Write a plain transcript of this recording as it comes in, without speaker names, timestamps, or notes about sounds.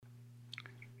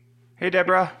Hey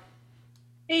Deborah,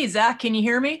 Hey, Zach, can you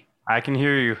hear me? I can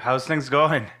hear you. How's things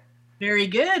going? Very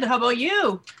good. How about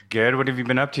you? Good. What have you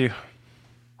been up to?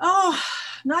 Oh,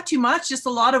 not too much. Just a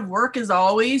lot of work as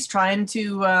always, trying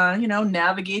to,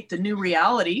 navigate the new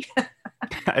reality.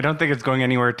 I don't think it's going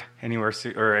anywhere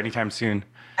soon or anytime soon.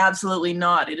 Absolutely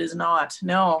not. It is not.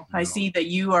 No, I No. see that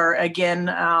you are again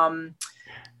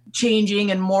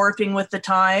changing and morphing with the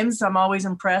times. I'm always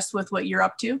impressed with what you're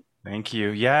up to. Thank you.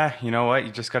 Yeah, you know what?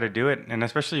 You just got to do it. And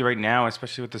especially right now,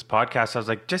 especially with this podcast, I was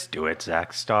like, just do it,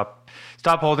 Zach. Stop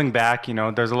holding back.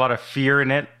 There's a lot of fear in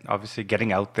it, obviously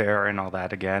getting out there and all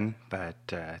that again. But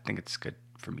I think it's good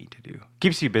for me to do.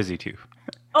 Keeps you busy too.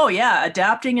 Oh, yeah,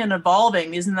 adapting and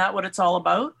evolving. Isn't that what it's all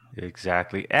about?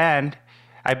 Exactly. And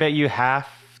I bet you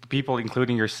half the people,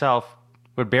 including yourself,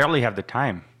 would barely have the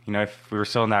time, if we were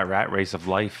still in that rat race of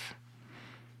life.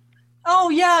 Oh,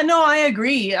 yeah, no, I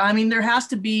agree. I mean, there has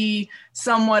to be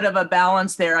somewhat of a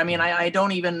balance there. I mean, I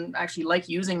don't even actually like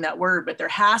using that word, but there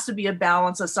has to be a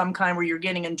balance of some kind where you're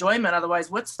getting enjoyment.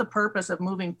 Otherwise, what's the purpose of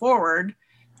moving forward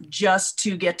just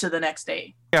to get to the next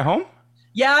day? Yeah, home?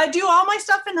 Yeah, I do all my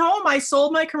stuff in home. I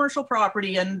sold my commercial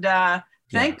property and Yeah.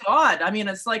 thank God. I mean,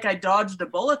 it's like I dodged a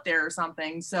bullet there or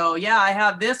something. So, yeah, I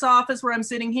have this office where I'm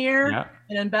sitting here, Yeah.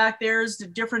 and then back there's a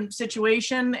different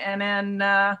situation. And then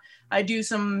I do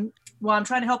I'm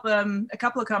trying to help a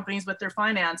couple of companies with their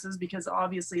finances because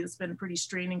obviously it's been pretty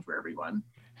straining for everyone.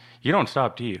 You don't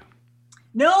stop, do you?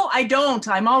 No, I don't.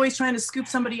 I'm always trying to scoop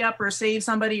somebody up or save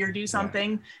somebody or do Yeah.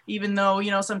 something, even though,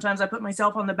 sometimes I put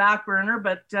myself on the back burner,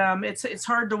 but it's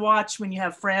hard to watch when you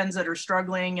have friends that are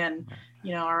struggling and,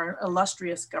 our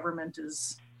illustrious government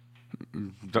is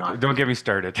Don't, not. don't get me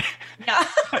started. Yeah,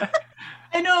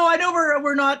 I know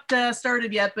we're not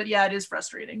started yet, but yeah, it is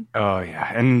frustrating. Oh,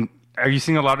 yeah. And are you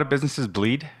seeing a lot of businesses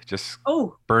bleed? Just Oh,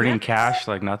 yeah. burning cash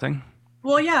like nothing?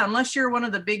 Well, yeah, unless you're one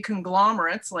of the big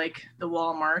conglomerates like the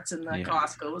Walmarts and the Yeah.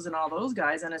 Costco's and all those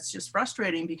guys, and it's just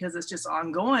frustrating because it's just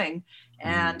ongoing.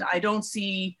 And Mm. I don't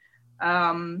see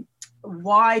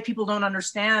why people don't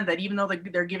understand that even though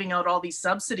they're giving out all these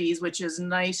subsidies, which is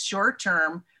nice short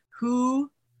term,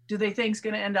 who do they think is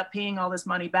going to end up paying all this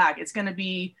money back? It's going to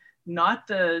be not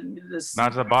the Not the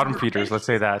super bottom duper feeders, rich. let's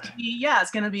say that. Yeah,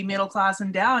 it's going to be middle class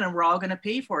and down, and we're all going to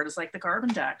pay for it. It's like the carbon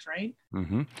tax, right?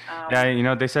 Hmm.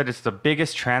 Yeah, Um, they said it's the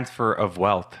biggest transfer of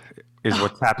wealth is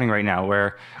what's happening right now,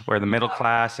 where the middle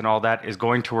class and all that is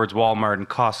going towards Walmart and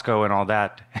Costco and all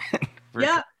that.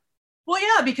 yeah, well,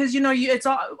 yeah, because it's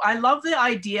all. I love the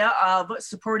idea of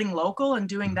supporting local and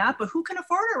doing that, but who can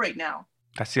afford it right now?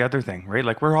 That's the other thing, right?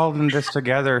 Like we're all in this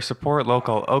together, support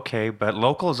local. Okay, but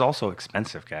local is also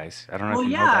expensive, guys. I don't know Well,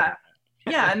 if you know that.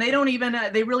 yeah, yeah, and they don't even.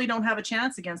 They really don't have a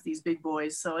chance against these big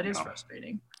boys, so it is No.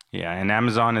 frustrating. Yeah, and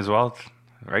Amazon as well,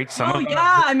 right? Some Oh of them are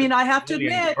yeah, I mean, I have to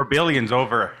billions admit, or billions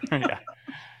over. Yeah.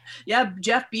 yeah,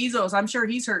 Jeff Bezos. I'm sure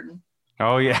he's hurting.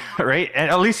 Oh yeah, right. And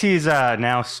at least he's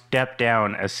now stepped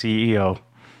down as CEO.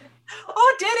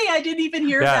 Oh, did he? I didn't even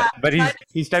hear Yeah, that. but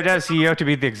he stepped down as CEO to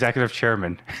be the executive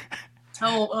chairman.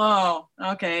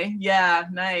 Okay, yeah,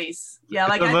 nice. Yeah, It's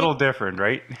like a I think little different,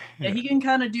 right? yeah, Yeah. he can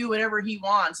kind of do whatever he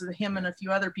wants. Him and a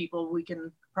few other people we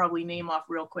can probably name off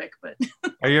real quick, but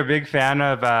Are you a big fan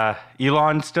of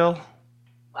Elon still?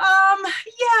 yeah,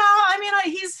 I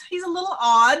mean, he's a little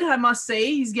odd, I must say.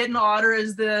 He's getting odder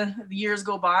as the years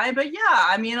go by, but yeah,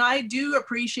 I mean, I do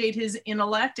appreciate his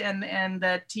intellect and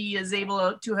that he is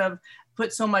able to have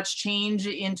put so much change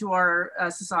into our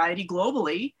society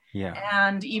globally. Yeah.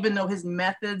 And even though his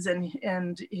methods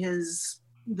and his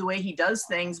the way he does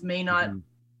things may not Mhm.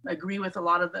 agree with a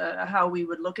lot of the how we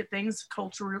would look at things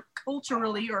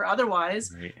culturally or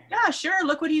otherwise. Right. Yeah, sure.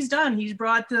 Look what he's done. He's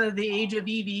brought the age of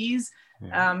EVs.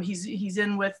 Yeah. He's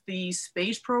in with the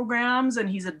space programs and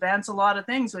he's advanced a lot of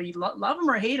things. So you love him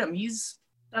or hate him, he's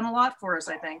done a lot for us,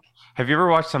 I think. Have you ever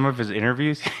watched some of his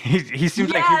interviews? He seems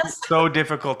like he'd be Yes, so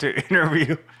difficult to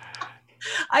interview.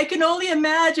 I can only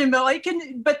imagine, but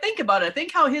but think about it.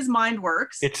 Think how his mind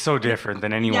works. It's so different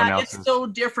than anyone Yeah, it's else's. so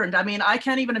different. I mean, I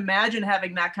can't even imagine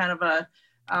having that kind of a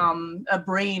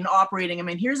brain operating. I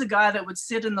mean, here's a guy that would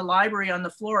sit in the library on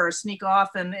the floor, sneak off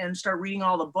and start reading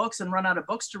all the books and run out of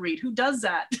books to read. Who does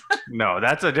that? No,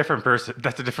 that's a different person.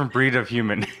 That's a different breed of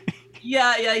human.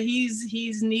 Yeah,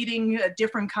 he's needing a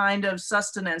different kind of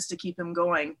sustenance to keep him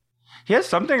going. He has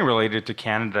something related to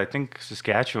Canada. I think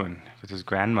Saskatchewan, with his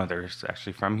grandmother's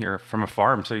actually from here, from a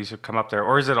farm. So he should come up there,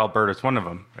 or is it Alberta? It's one of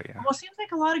them. But yeah, Well, it seems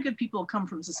like a lot of good people come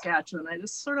from Saskatchewan.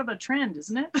 It's sort of a trend,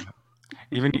 isn't it?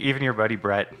 even your buddy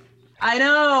Brett. I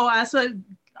know. That's what.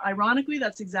 Ironically,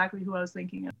 that's exactly who I was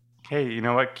thinking of. Hey, you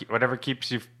know what? Whatever keeps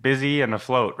you busy and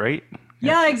afloat, right?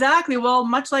 Yeah, exactly. Well,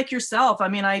 much like yourself, I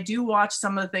mean, I do watch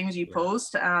some of the things you Yeah.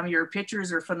 post. Your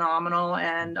pictures are phenomenal,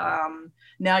 and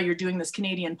now you're doing this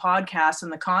Canadian podcast,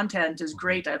 and the content is Mhm.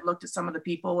 great. I've looked at some of the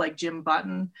people like Jim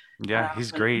Button, Yeah,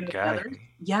 he's a and great the guy. others.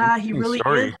 Yeah, he Interesting really is.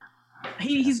 story. Yeah.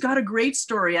 He's got a great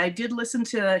story. I did listen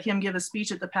to him give a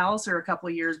speech at the Palliser a couple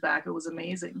of years back. It was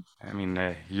amazing. I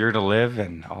mean, year to live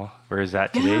and all. Where is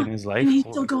that today Yeah, in his and life? he's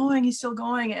still Holy. going. He's still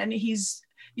going, and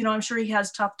I'm sure he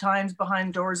has tough times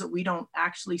behind doors that we don't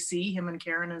actually see, him and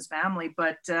Karen and his family,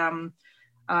 but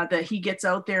that he gets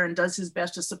out there and does his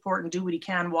best to support and do what he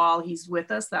can while he's with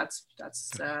us. That's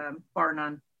bar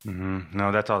none.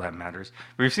 No, that's all that matters.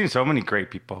 We've seen so many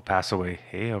great people pass away,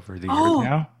 hey, over the years Oh,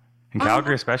 now. In I know.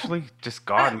 Calgary, especially, just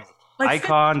I- gone. like 50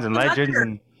 Icons and years legends, under.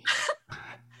 and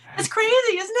It's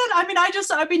crazy, isn't it? I mean,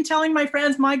 I've been telling my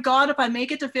friends, my God, if I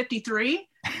make it to 53,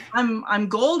 I'm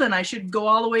golden. I should go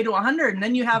all the way to 100. And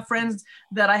then you have friends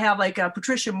that I have, like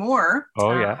Patricia Moore.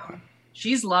 oh yeah.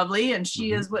 She's lovely, and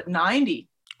she Hmm. is what, 90.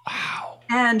 Wow.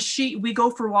 And we go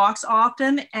for walks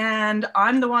often, and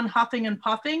I'm the one huffing and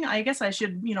puffing. I guess I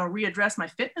should, readdress my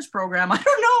fitness program. I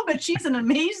don't know, but she's in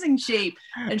amazing shape,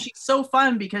 and she's so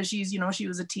fun because she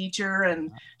was a teacher,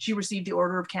 and she received the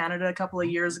Order of Canada a couple of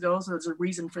years ago, so there's a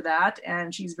reason for that,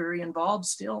 and she's very involved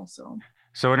still. So,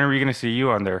 So when are we gonna see you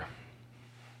on there?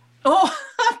 oh,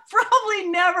 probably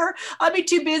never. I'd be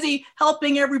too busy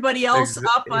helping everybody else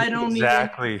up. I don't need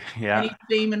Exactly. Yeah. any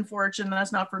fame and fortune.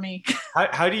 That's not for me.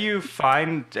 How do you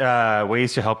find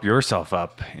ways to help yourself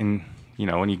up? And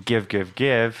when you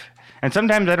give, and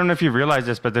sometimes I don't know if you realize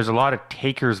this, but there's a lot of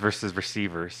takers versus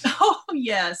receivers. Oh,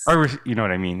 yes. Or you know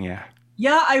what I mean? Yeah.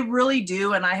 Yeah, I really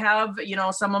do. And I have,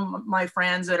 some of my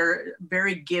friends that are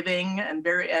very giving and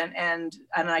and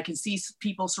I can see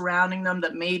people surrounding them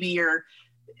that maybe are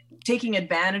taking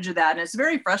advantage of that. And it's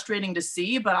very frustrating to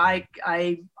see, but I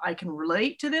can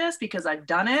relate to this because I've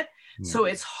done it. Yeah. So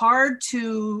it's hard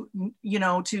to,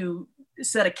 to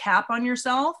set a cap on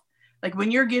yourself. Like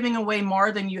when you're giving away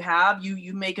more than you have,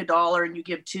 you make $1 and you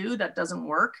give $2, that doesn't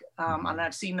work. And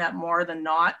I've seen that more than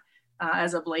not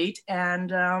as of late.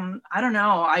 And I don't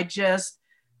know,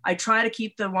 I try to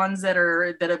keep the ones that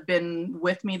have been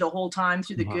with me the whole time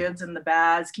through the goods and the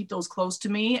bads, keep those close to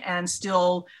me and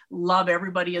still love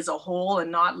everybody as a whole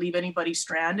and not leave anybody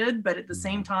stranded. But at the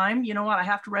same time, you know what? I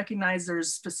have to recognize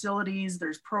there's facilities,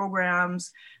 there's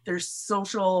programs, there's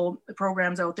social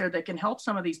programs out there that can help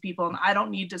some of these people. And I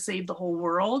don't need to save the whole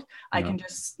world. No. I can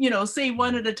just, save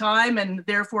one at a time and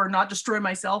therefore not destroy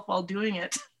myself while doing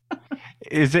it.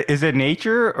 Is it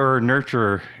nature or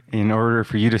nurture in order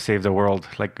for you to save the world?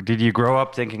 Like, did you grow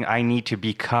up thinking I need to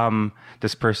become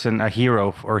this person, a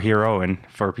hero or heroine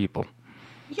for people?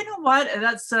 You know what?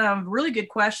 That's a really good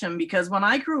question because when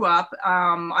I grew up,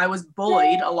 I was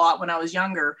bullied a lot when I was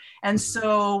younger. And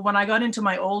so when I got into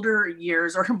my older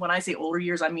years, or when I say older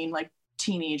years, I mean like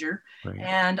teenager, Right.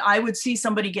 and I would see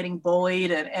somebody getting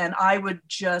bullied and I would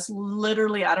just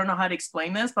literally, I don't know how to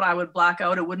explain this, but I would black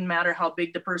out. It wouldn't matter how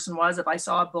big the person was. If I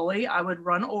saw a bully, I would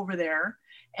run over there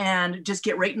and just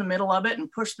get right in the middle of it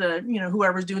and push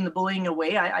whoever's doing the bullying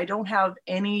away. I don't have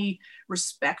any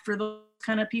respect for those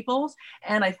kind of people.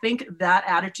 And I think that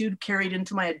attitude carried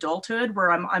into my adulthood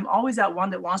where I'm always that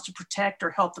one that wants to protect or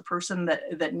help the person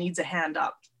that needs a hand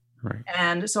up. Right.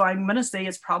 And so I'm going to say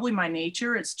it's probably my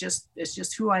nature. It's just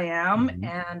who I am.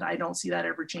 And I don't see that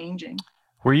ever changing.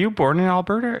 Were you born in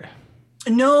Alberta?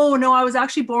 No, I was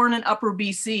actually born in Upper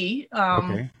BC,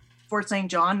 Okay. Fort St.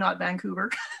 John, not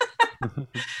Vancouver.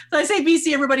 So I say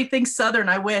BC, everybody thinks Southern,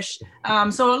 I wish.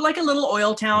 So like a little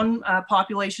oil town,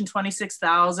 population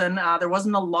 26,000. There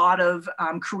wasn't a lot of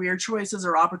career choices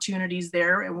or opportunities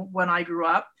there when I grew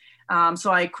up.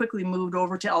 So I quickly moved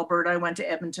over to Alberta. I went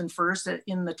to Edmonton first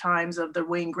in the times of the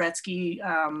Wayne Gretzky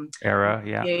Era,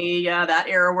 yeah. Yeah, that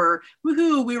era where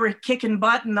woohoo, we were kicking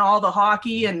butt and all the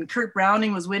hockey, and Kurt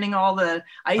Browning was winning all the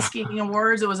ice skating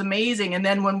awards. It was amazing. And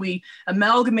then when we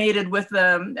amalgamated with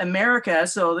America,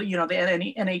 so the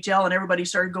NHL and everybody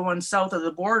started going south of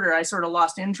the border, I sort of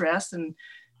lost interest and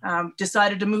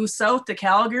decided to move south to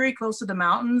Calgary, close to the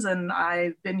mountains, and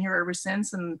I've been here ever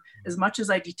since. And as much as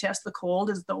I detest the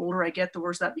cold, as the older I get, the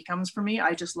worse that becomes for me.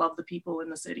 I just love the people in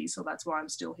the city, so that's why I'm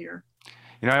still here.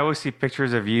 I always see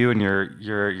pictures of you and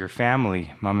your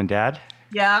family, mom and dad.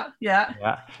 Yeah. Yeah.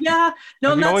 No, Have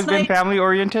you that's always been nice. family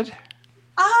oriented?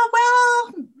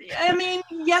 Well, I mean,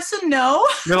 yes and no.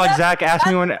 You're like, Zach, ask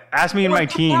me in my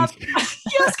teens.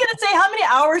 I was going to say, how many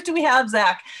hours do we have,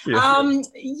 Zach? Yeah.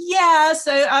 Yes,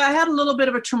 I had a little bit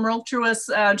of a tumultuous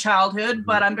childhood,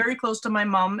 but I'm very close to my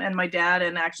mom and my dad,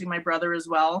 and actually my brother as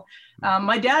well.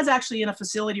 My dad's actually in a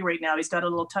facility right now. He's got a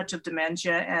little touch of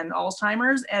dementia and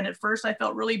Alzheimer's. And at first I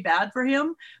felt really bad for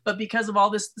him, but because of all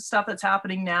this stuff that's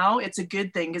happening now, it's a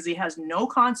good thing because he has no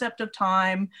concept of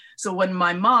time. So when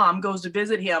my mom goes to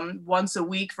visit him once a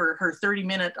week for her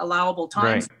 30-minute allowable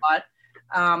time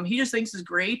slot, he just thinks it's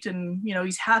great. And, you know,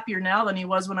 he's happier now than he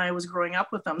was when I was growing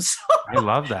up with him. So I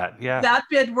love that. Yeah. That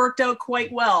bit worked out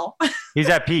quite well. He's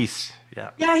at peace.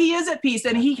 Yeah. Yeah, he is at peace.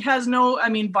 And he has no, I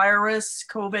mean, virus,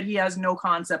 COVID, he has no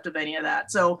concept of any of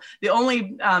that. So the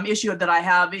only issue that I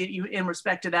have in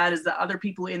respect to that is the other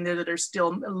people in there that are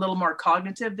still a little more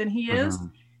cognitive than he is.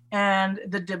 And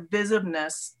the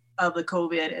divisiveness of the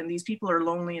COVID, and these people are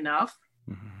lonely enough.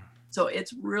 So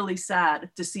it's really sad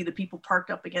to see the people parked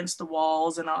up against the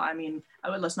walls. And I mean,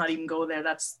 let's not even go there.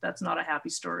 That's not a happy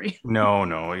story.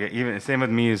 No. Even same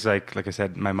with me is like I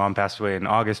said, my mom passed away in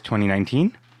August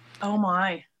 2019. Oh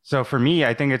my. So for me,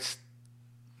 I think it's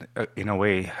in a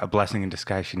way a blessing in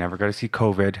disguise. She never got to see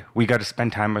COVID. We got to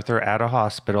spend time with her at a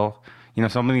hospital. You know,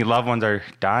 so many loved ones are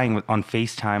dying on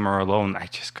FaceTime or alone. I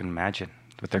just couldn't imagine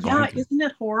what they're going through. Yeah, isn't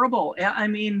it horrible? I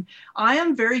mean, I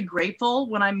am very grateful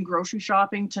when I'm grocery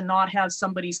shopping to not have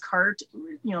somebody's cart,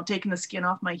 you know, taking the skin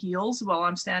off my heels while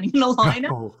I'm standing in a line.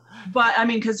 But I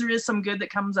mean, because there is some good that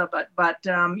comes up. But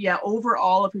yeah,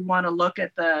 overall, if we want to look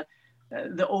at the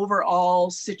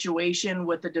overall situation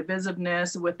with the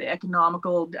divisiveness, with the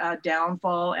economical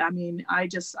downfall, I mean, I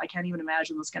can't even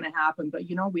imagine what's going to happen. But,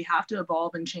 you know, we have to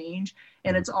evolve and change.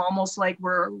 And it's almost like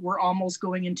we're almost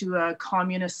going into a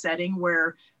communist setting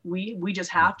where we just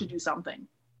have to do something.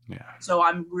 Yeah. So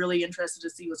I'm really interested to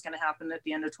see what's going to happen at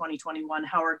the end of 2021,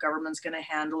 how our government's going to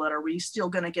handle it. Are we still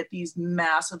going to get these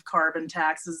massive carbon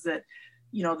taxes that,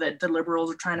 you know, that the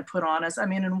Liberals are trying to put on us? I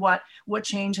mean, and what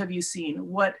change have you seen?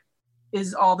 What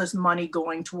is all this money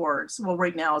going towards? Well,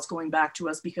 right now it's going back to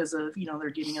us because of, you know, they're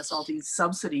giving us all these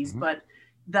subsidies, but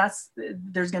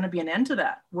there's going to be an end to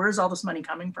that. Where's all this money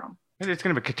coming from? It's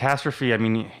going to be a catastrophe. I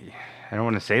mean, I don't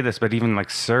want to say this, but even like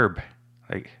CERB,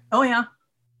 like, oh yeah.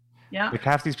 Like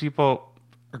half these people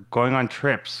are going on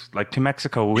trips like to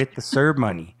Mexico with the CERB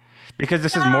money because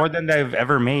this is more than they've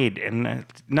ever made. And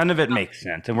none of it makes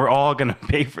sense. And we're all going to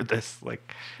pay for this.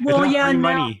 Like, well, it's not yeah, free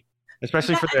money.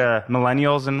 Especially for the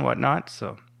millennials and whatnot.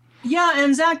 So, yeah.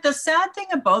 And Zach, the sad thing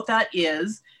about that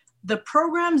is the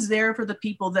program's there for the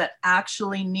people that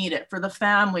actually need it, for the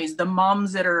families, the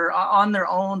moms that are on their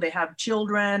own, they have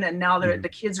children and now the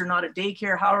kids are not at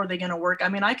daycare. How are they going to work? I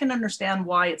mean, I can understand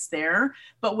why it's there,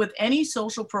 but with any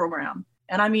social program,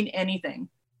 and I mean anything,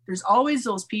 there's always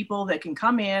those people that can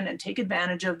come in and take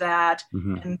advantage of that.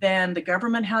 And then the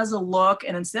government has a look,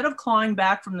 and instead of clawing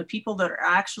back from the people that are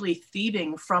actually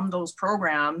thieving from those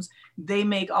programs, they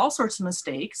make all sorts of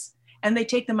mistakes and they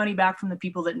take the money back from the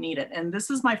people that need it. And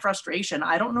this is my frustration.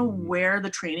 I don't know where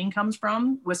the training comes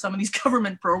from with some of these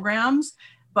government programs,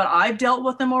 but I've dealt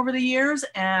with them over the years,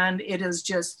 and it is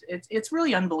just, it's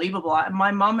really unbelievable.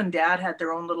 My mom and dad had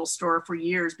their own little store for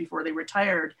years before they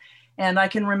retired. And I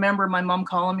can remember my mom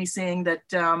calling me saying that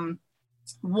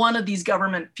one of these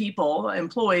government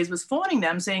employees was phoning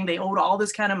them saying they owed all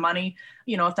this kind of money,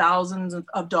 you know, thousands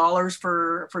of dollars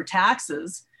for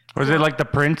taxes. Was it like the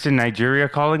prince in Nigeria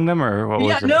calling them, or what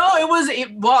was it? No,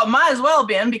 well, it might as well have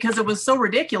been because it was so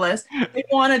ridiculous. They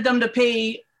wanted them to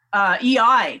pay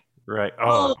EI. Right. Oh.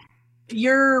 Well,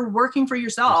 you're working for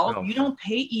yourself. You don't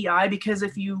pay EI because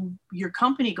if your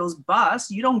company goes bust,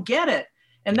 you don't get it.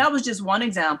 And that was just one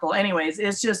example. Anyways,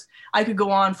 it's just, I could go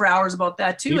on for hours about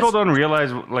that too. People don't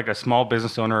realize, like a small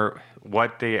business owner,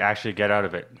 what they actually get out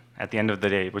of it at the end of the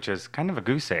day, which is kind of a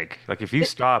goose egg. Like if you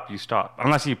stop, you stop.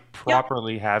 Unless you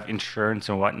properly have insurance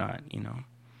and whatnot, you know.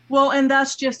 Well, and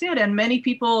that's just it. And many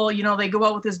people, you know, they go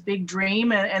out with this big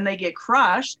dream and they get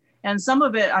crushed. And some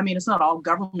of it, I mean, it's not all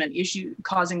government issue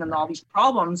causing them all these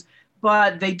problems,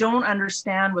 but they don't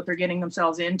understand what they're getting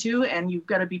themselves into. And you've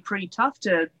got to be pretty tough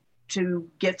to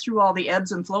get through all the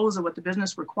ebbs and flows of what the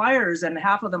business requires. And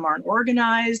half of them aren't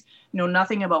organized, know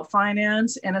nothing about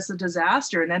finance, and it's a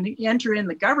disaster. And then to enter in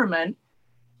the government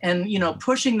and, you know,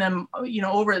 pushing them, you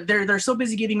know, over, they're so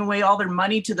busy giving away all their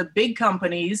money to the big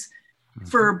companies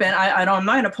for, I'm not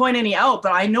going to point any out,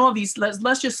 but I know of these,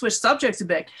 let's just switch subjects a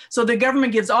bit. So the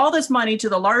government gives all this money to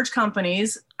the large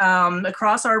companies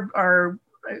across our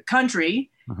country.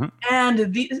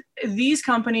 And these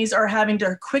companies are having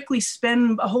to quickly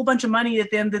spend a whole bunch of money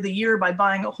at the end of the year by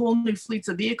buying a whole new fleets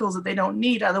of vehicles that they don't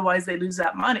need. Otherwise, they lose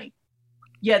that money.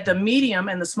 Yet the medium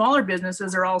and the smaller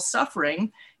businesses are all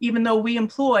suffering, even though we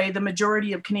employ the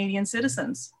majority of Canadian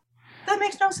citizens. That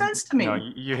makes no sense to No,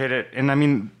 me. you hit it. And I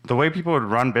mean, the way people would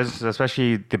run businesses,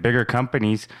 especially the bigger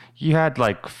companies, you had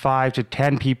like 5 to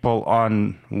 10 people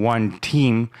on one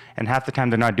team, and half the time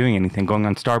they're not doing anything, going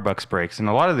on Starbucks breaks. And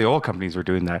a lot of the old companies were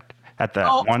doing that at that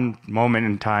Oh, one moment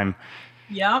in time.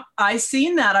 yeah, I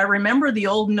seen that. I remember the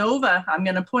old Nova. I'm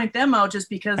going to point them out just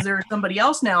because they're somebody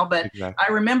else now, but Exactly.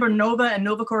 I remember Nova and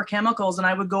Novacor Chemicals, and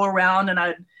I would go around and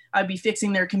I'd be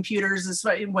fixing their computers. This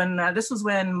was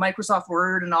when Microsoft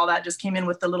Word and all that just came in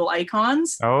with the little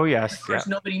icons. Oh, Of yes. Yeah. course,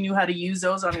 nobody knew how to use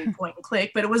those. I mean, point and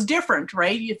click, but it was different,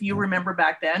 right? If you remember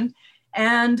back then.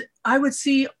 And I would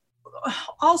see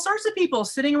all sorts of people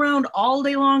sitting around all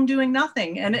day long doing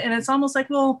nothing. And it's almost like,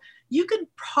 well, you could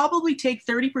probably take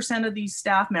 30% of these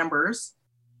staff members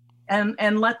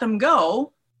and let them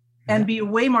go and be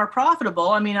way more profitable.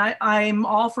 I mean, I'm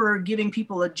all for giving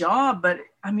people a job, but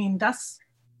I mean,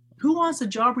 who wants a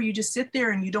job where you just sit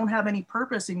there and you don't have any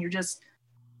purpose and you're just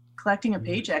collecting a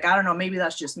paycheck? I don't know. Maybe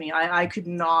that's just me. I could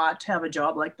not have a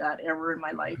job like that ever in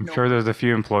my life. I'm No. sure there's a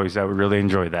few employees that would really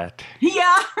enjoy that.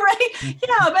 Yeah, right. Yeah,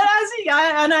 but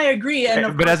I agree.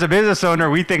 And But as a business owner,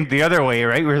 we think the other way,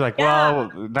 right? We're like, Yeah.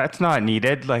 well, that's not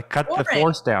needed. Like, cut the Boring.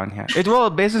 force down. Yeah. Well,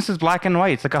 business is black and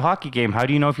white. It's like a hockey game. How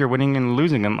do you know if you're winning and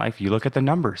losing in life? You look at the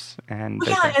numbers. And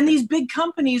yeah, and these big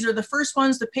companies are the first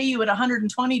ones to pay you at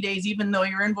 120 days, even though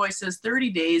your invoice says 30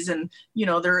 days. And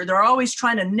they're always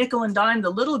trying to nickel and dime the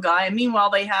little guy. And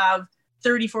meanwhile, they have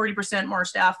 30-40% more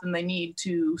staff than they need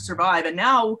to survive. And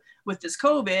now with this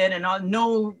COVID and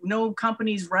no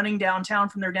companies running downtown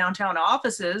from their downtown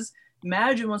offices,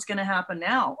 imagine what's going to happen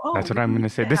now. Oh, that's what I'm going to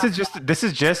say. This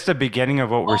is just the beginning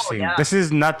of what we're seeing. Yeah. This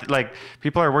is not like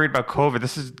people are worried about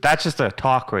COVID. That's just a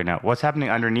talk right now. What's happening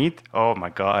underneath? Oh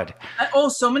my God.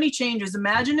 So many changes.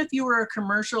 Imagine if you were a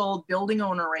commercial building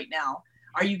owner right now.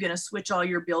 Are you going to switch all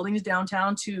your buildings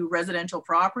downtown to residential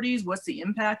properties? What's the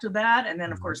impact of that? And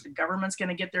then, of course, the government's going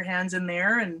to get their hands in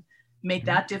there and make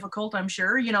that difficult, I'm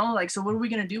sure. So what are we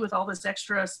going to do with all this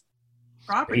extra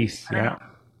property? Yeah.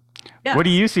 Yeah. What do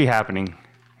you see happening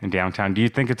in downtown? Do you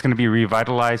think it's going to be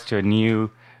revitalized to a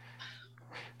new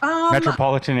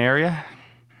metropolitan area?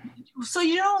 So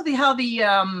how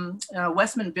the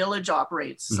Westman Village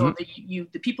operates. So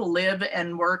the people live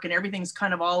and work and everything's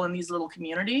kind of all in these little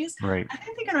communities. Right. I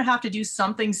think they're going to have to do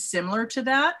something similar to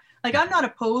that. Like, I'm not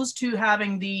opposed to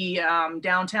having the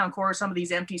downtown core, some of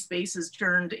these empty spaces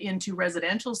turned into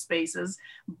residential spaces,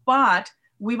 but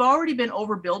we've already been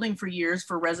overbuilding for years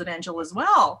for residential as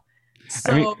well.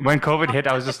 So, I mean, when COVID hit,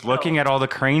 I was just looking at all the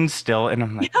cranes still, and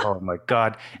I'm like, oh my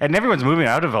God. And everyone's moving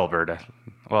out of Alberta.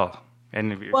 And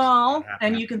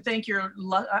you can thank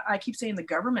I keep saying the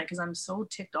government because I'm so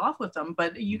ticked off with them,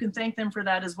 but you can thank them for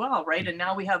that as well, right? And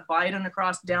now we have Biden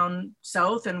across down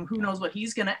south, and who knows what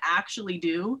he's going to actually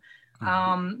do.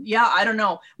 I don't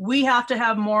know. We have to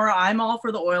have more. I'm all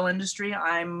for the oil industry.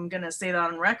 I'm going to say that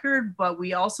on record, but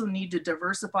we also need to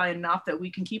diversify enough that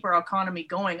we can keep our economy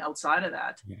going outside of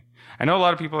that. Yeah. I know a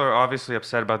lot of people are obviously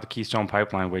upset about the Keystone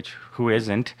Pipeline, which who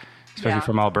isn't, especially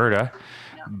from Alberta.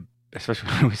 Yeah. Especially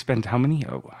when we spent how many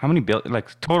billion,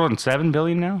 like total in $7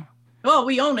 billion now? Well,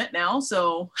 we own it now,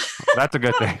 so that's a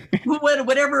good thing.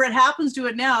 Whatever it happens to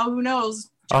it now, who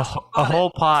knows? A whole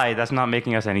pie that's not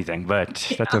making us anything,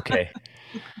 but that's okay.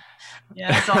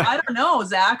 Yeah, so I don't know,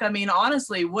 Zach. I mean,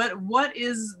 honestly, what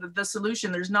is the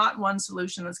solution? There's not one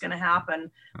solution that's going to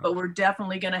happen, but we're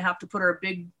definitely going to have to put our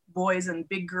big boys and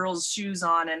big girls shoes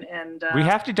on and we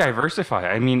have to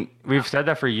diversify. I mean, we've said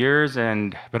that for years,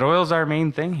 but oil's our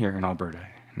main thing here in Alberta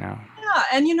now. Yeah,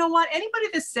 and you know what? Anybody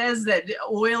that says that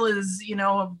oil is,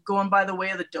 going by the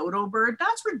way of the dodo bird,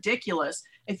 that's ridiculous.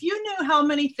 If you knew how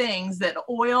many things that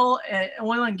oil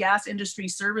and gas industry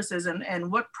services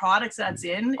and what products that's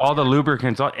in, all the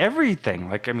lubricants, everything.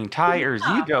 Like, I mean, tires.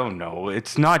 You don't know.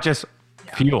 It's not just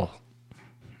fuel.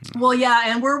 Well, yeah,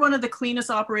 and we're one of the cleanest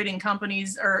operating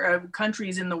companies or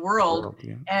countries in the world,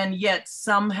 and yet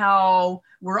somehow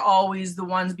we're always the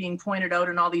ones being pointed out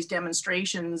in all these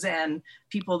demonstrations and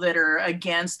people that are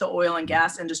against the oil and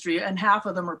gas industry, and half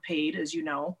of them are paid, as you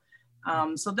know.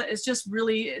 So that it's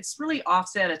really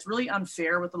offset. It's really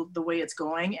unfair with the way it's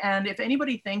going. And if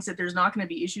anybody thinks that there's not going to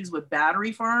be issues with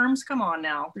battery farms, come on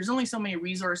now. There's only so many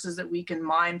resources that we can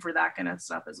mine for that kind of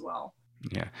stuff as well.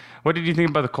 Yeah. What did you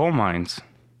think about the coal mines?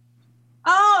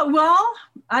 Well,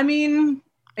 I mean,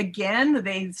 again,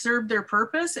 they served their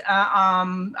purpose.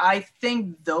 I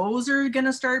think those are going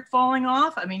to start falling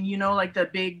off. I mean, like the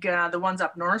big, the ones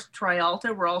up north,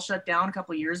 Trialta, were all shut down a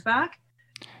couple of years back.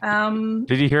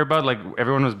 Did you hear about like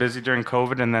everyone was busy during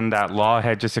COVID and then that law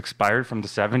had just expired from the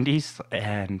 70s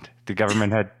and the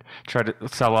government had tried to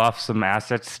sell off some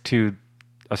assets to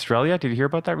Australia? Did you hear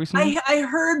about that recently? I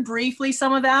heard briefly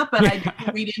some of that, but I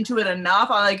didn't read into it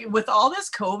enough. I like with all this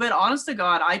COVID, honest to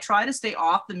God, I try to stay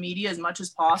off the media as much as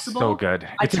possible. So good.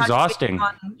 I It's touch base exhausting.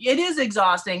 it is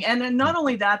exhausting. And then not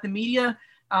only that, the media,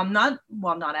 not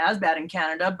as bad in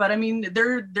Canada, but I mean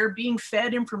they're being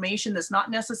fed information that's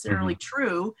not necessarily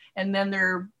true, and then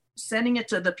they're sending it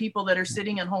to the people that are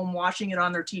sitting at home watching it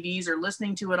on their TVs or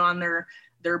listening to it on their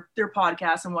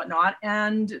podcasts and whatnot,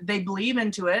 and they believe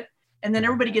into it. And then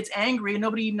everybody gets angry and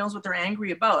nobody even knows what they're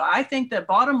angry about. I think the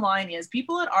bottom line is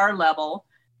people at our level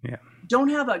don't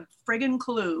have a friggin'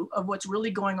 clue of what's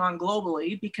really going on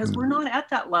globally because we're not at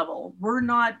that level. We're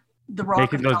not the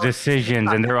Making those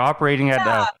decisions and they're operating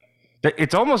at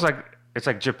it's almost like it's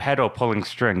like Geppetto pulling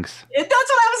strings. That's what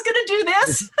I was going to do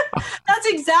this. That's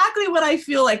exactly what I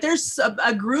feel like. There's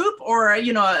a group or,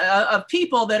 of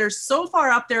people that are so far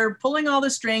up there pulling all the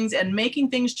strings and making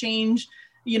things change,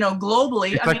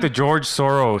 globally. It's like the George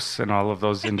Soros and all of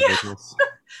those individuals.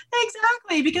 Yeah,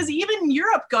 exactly. Because even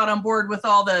Europe got on board with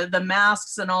all the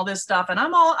masks and all this stuff. And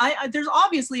there's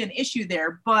obviously an issue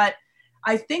there, but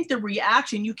I think the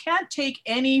reaction, you can't take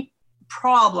any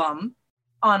problem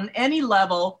on any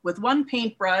level with one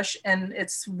paintbrush and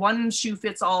it's one shoe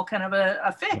fits all kind of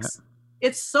a fix. Yeah.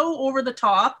 It's so over the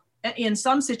top in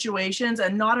some situations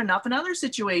and not enough in other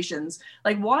situations.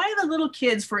 Like why are the little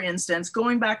kids, for instance,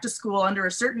 going back to school under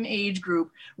a certain age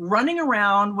group, running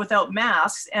around without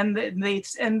masks, and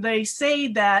they say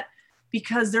that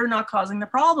because they're not causing the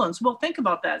problems? Well, think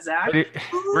about that, Zach.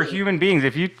 We're human beings.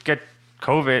 If you get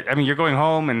COVID, I mean, you're going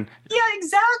home and... Yeah,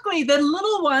 exactly. The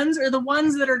little ones are the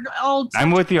ones that are all...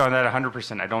 I'm with you on that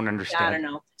 100%. I don't understand. I don't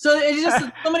know. So it's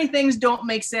just so many things don't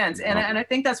make sense. And I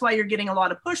think that's why you're getting a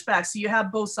lot of pushback. So you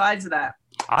have both sides of that.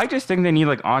 I just think they need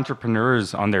like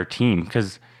entrepreneurs on their team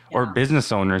or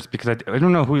business owners, because I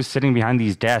don't know who's sitting behind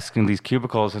these desks and these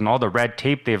cubicles and all the red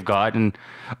tape they've got. And,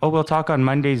 we'll talk on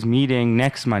Monday's meeting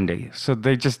next Monday. So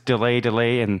they just delay.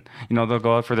 And, they'll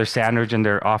go out for their sandwich and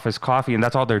their office coffee and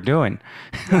that's all they're doing.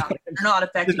 Yeah, they're not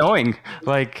effective. It's annoying.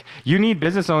 Like you need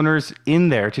business owners in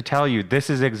there to tell you this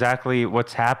is exactly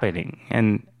what's happening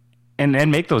and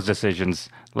make those decisions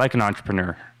like an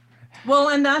entrepreneur. Well,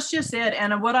 and that's just it.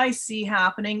 And what I see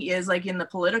happening is like in the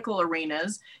political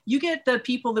arenas, you get the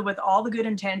people that with all the good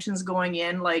intentions going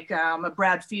in, like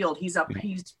Brad Field, he's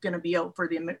going to be out for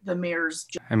the mayor's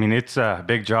job. I mean, it's a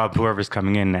big job, whoever's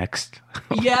coming in next.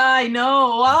 Yeah, I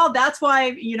know. Well, that's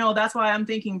why I'm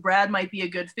thinking Brad might be a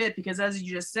good fit, because as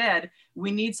you just said,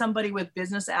 we need somebody with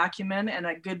business acumen and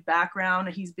a good background.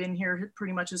 He's been here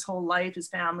pretty much his whole life. His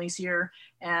family's here.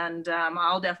 And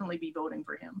I'll definitely be voting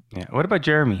for him. Yeah. What about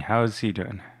Jeremy? How is he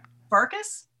doing?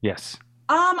 Farkas? Yes.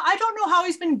 I don't know how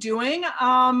he's been doing.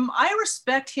 I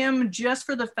respect him just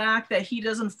for the fact that he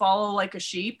doesn't follow like a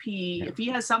sheep. If he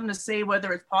has something to say,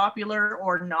 whether it's popular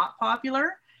or not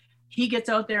popular, he gets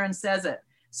out there and says it.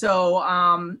 So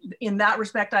in that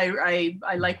respect, I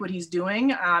like what he's doing.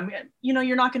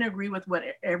 You're not going to agree with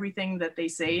everything that they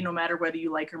say, no matter whether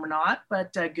you like him or not,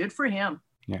 but good for him.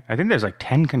 Yeah, I think there's like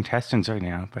 10 contestants right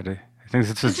now, but I think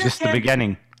this is just the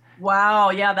beginning. Wow,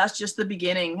 yeah, that's just the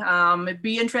beginning. It'd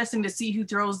be interesting to see who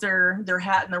throws their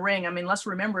hat in the ring. I mean, let's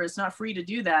remember, it's not free to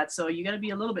do that, so you got to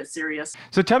be a little bit serious.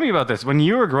 So tell me about this. When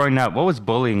you were growing up, what was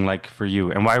bullying like for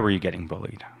you, and why were you getting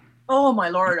bullied? Oh, my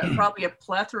Lord, probably a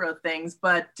plethora of things.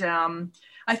 But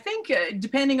I think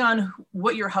depending on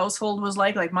what your household was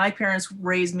like my parents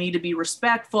raised me to be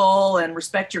respectful and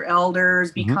respect your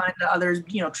elders, be kind to others,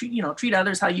 treat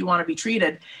others how you want to be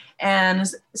treated.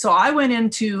 And so I went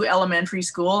into elementary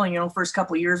school and, first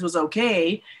couple of years was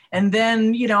okay. And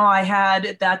then, I had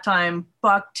at that time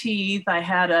buck teeth. I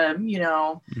had a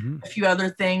few other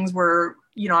things where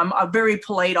I'm very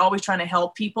polite, always trying to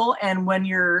help people. And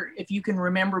if you can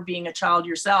remember being a child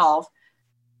yourself,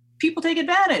 people take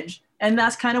advantage. And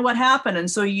that's kind of what happened. And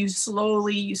so you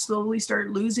slowly start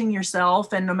losing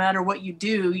yourself. And no matter what you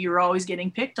do, you're always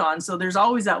getting picked on. So there's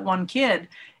always that one kid.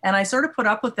 And I sort of put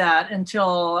up with that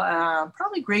until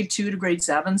probably grade 2 to grade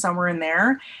 7, somewhere in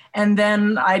there. And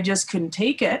then I just couldn't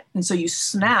take it. And so you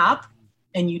snap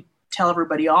and you tell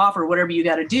everybody off or whatever you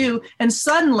got to do. And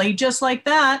suddenly, just like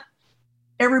that,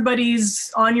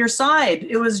 everybody's on your side.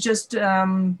 It was just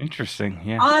interesting.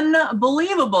 Yeah.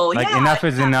 Unbelievable. Like enough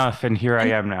is enough. And here I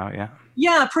am now. Yeah.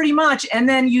 Yeah, pretty much. And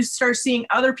then you start seeing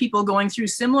other people going through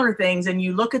similar things and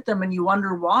you look at them and you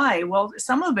wonder why. Well,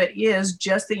 some of it is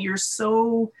just that you're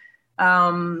so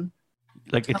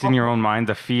like it's in your own mind,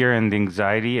 the fear and the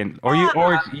anxiety, and or you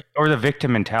or the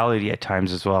victim mentality at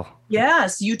times as well.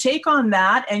 Yes, you take on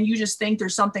that and you just think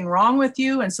there's something wrong with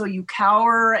you. And so you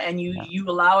cower and you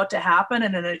allow it to happen,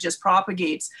 and then it just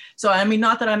propagates. So, I mean,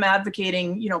 not that I'm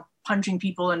advocating, punching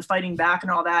people and fighting back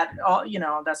and all that,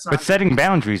 that's not. But setting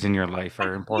boundaries in your life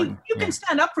are important. You can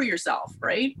stand up for yourself,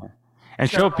 right? And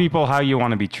show people how you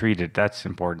want to be treated. That's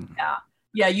important. Yeah.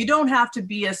 Yeah, you don't have to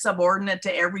be a subordinate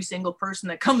to every single person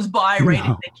that comes by, right?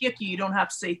 No. If they kick you, you don't have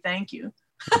to say thank you.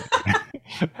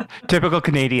 Typical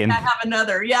Canadian. I have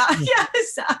another. Yeah,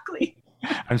 exactly.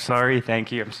 I'm sorry.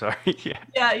 Thank you. I'm sorry.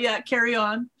 Yeah. Carry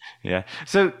on. Yeah.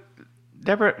 So,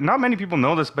 Debra, not many people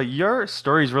know this, but your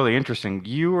story is really interesting.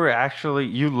 You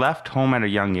left home at a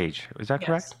young age. Is that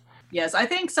correct? Yes. I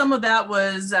think some of that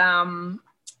was,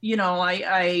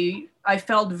 I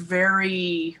felt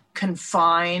very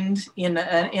confined in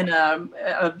a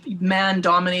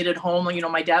man-dominated home.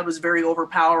 My dad was very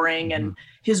overpowering, and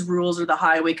his rules are the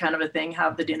highway kind of a thing.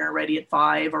 Have the dinner ready at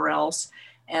 5 or else.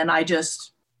 And I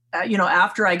just,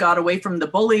 after I got away from the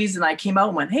bullies and I came out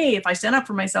and went, hey, if I stand up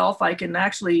for myself, I can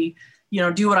actually,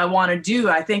 do what I want to do.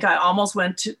 I think I almost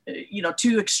went to,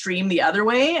 too extreme the other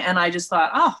way. And I just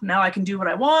thought, oh, now I can do what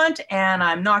I want. And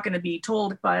I'm not going to be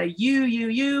told by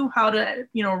you how to,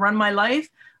 run my life.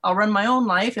 I'll run my own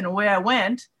life. And away I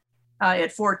went.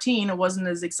 At 14, it wasn't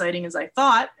as exciting as I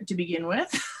thought to begin with.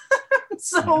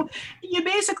 So you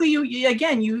basically,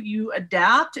 you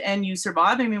adapt and you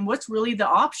survive. I mean, what's really the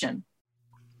option?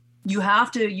 You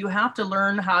have to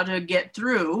learn how to get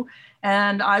through.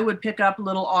 And I would pick up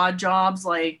little odd jobs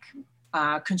like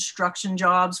construction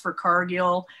jobs for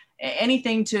Cargill,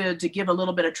 anything to give a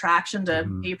little bit of traction to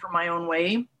pay for my own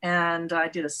way. And I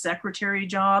did a secretary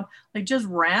job, like just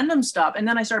random stuff. And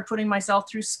then I started putting myself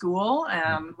through school.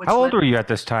 How old were you at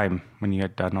this time when you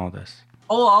had done all this?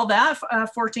 Oh, all that,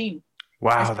 14.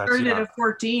 Wow, I started at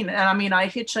 14. And I mean, I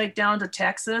hitchhiked down to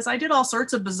Texas. I did all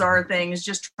sorts of bizarre things,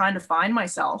 just trying to find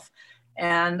myself.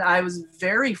 And I was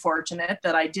very fortunate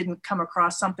that I didn't come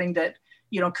across something that,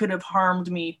 could have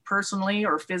harmed me personally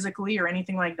or physically or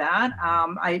anything like that.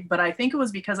 But I think it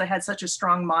was because I had such a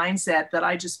strong mindset that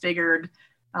I just figured,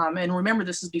 and remember,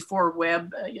 this is before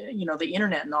web, the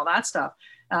internet and all that stuff,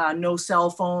 no cell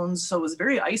phones. So it was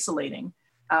very isolating.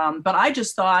 But I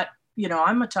just thought,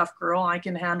 I'm a tough girl. I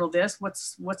can handle this.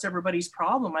 What's everybody's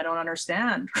problem? I don't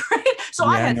understand. Right? So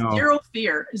I had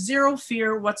zero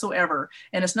fear whatsoever.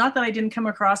 And it's not that I didn't come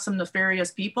across some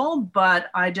nefarious people, but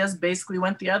I just basically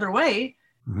went the other way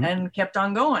and kept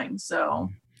on going. So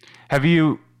have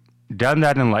you done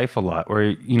that in life a lot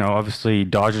where, obviously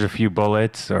dodged a few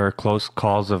bullets or close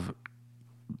calls of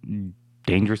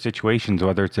dangerous situations,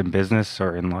 whether it's in business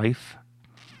or in life?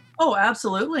 Oh,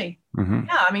 absolutely.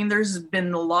 Yeah, I mean, there's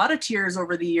been a lot of tears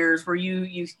over the years where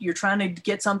you're trying to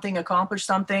get something, accomplish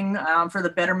something for the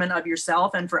betterment of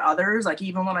yourself and for others. Like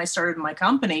even when I started my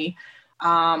company,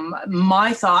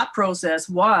 my thought process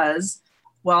was,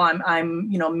 well, I'm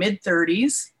mid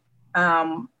 30s.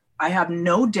 I have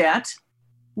no debt.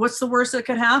 What's the worst that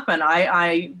could happen?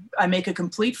 I make a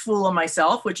complete fool of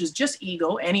myself, which is just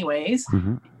ego anyways.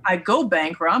 I go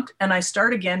bankrupt and I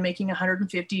start again making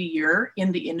 $150 a year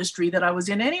in the industry that I was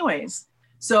in anyways.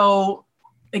 So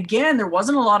again, there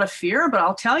wasn't a lot of fear, but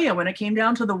I'll tell you, when it came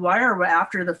down to the wire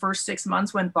after the first 6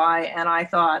 months went by and I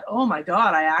thought, oh my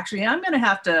God, I actually am going to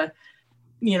have to,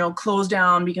 close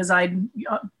down because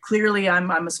clearly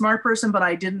I'm a smart person, but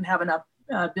I didn't have enough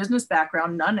business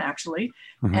background, none actually.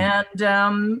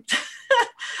 And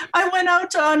I went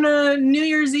out on New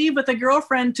Year's Eve with a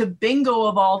girlfriend to bingo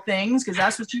of all things, because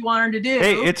that's what she wanted to do.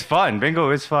 Hey, it's fun.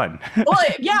 Bingo is fun. Well,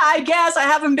 yeah, I guess I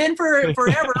haven't been for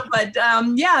forever, but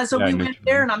so we went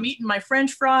there and I'm eating my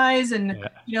French fries and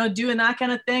doing that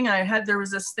kind of thing. There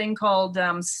was this thing called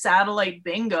satellite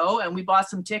bingo, and we bought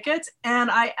some tickets, and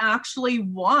I actually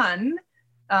won.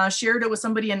 Shared it with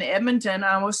somebody in Edmonton.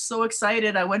 I was so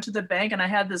excited. I went to the bank and I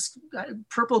had this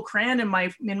purple crayon in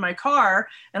my car,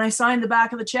 and I signed the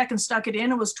back of the check and stuck it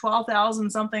in. It was $12,000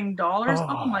 something.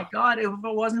 Oh my God. If it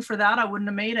wasn't for that, I wouldn't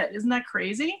have made it. Isn't that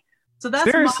crazy? So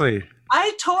that's seriously.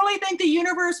 I totally think the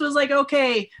universe was like,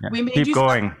 okay, we made you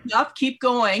going enough, keep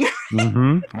going.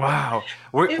 Wow.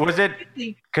 Was it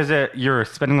because you're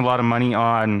spending a lot of money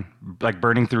on like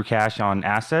burning through cash on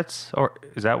assets, or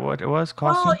is that what it was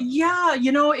costing? Well, yeah,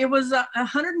 it was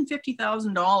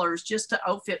 $150,000 just to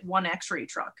outfit one X-ray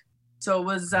truck. So it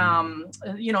was,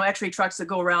 X-ray trucks that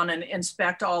go around and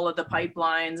inspect all of the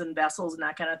pipelines and vessels and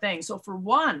that kind of thing. So for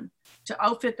one, to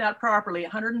outfit that properly,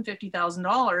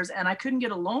 $150,000, and I couldn't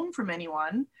get a loan from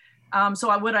anyone.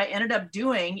 So what I ended up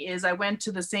doing is I went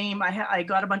to the same, I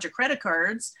got a bunch of credit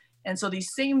cards, And so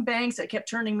these same banks that kept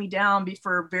turning me down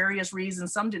for various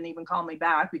reasons, some didn't even call me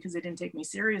back because they didn't take me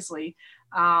seriously.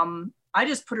 I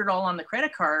just put it all on the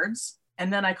credit cards.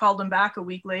 And then I called them back a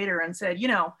week later and said,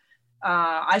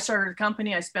 I started a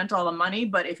company, I spent all the money,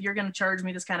 but if you're going to charge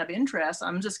me this kind of interest,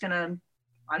 I'm just going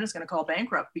to call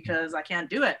bankrupt because I can't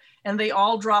do it. And they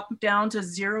all dropped down to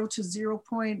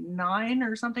 0.9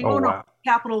 or something. Oh, no, wow.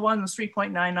 Capital One was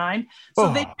 3.99.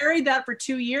 So they carried that for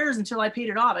 2 years until I paid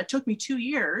it off. It took me 2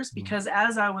 years because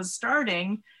as I was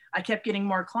starting, I kept getting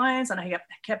more clients and I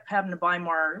kept having to buy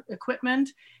more equipment.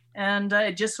 And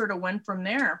it just sort of went from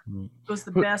there. It was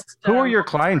the best. Who were your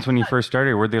clients when you first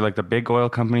started? Were they like the big oil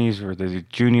companies or the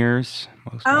juniors?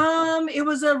 It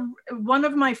was one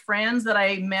of my friends that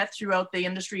I met throughout the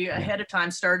industry ahead of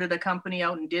time started a company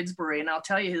out in Didsbury. And I'll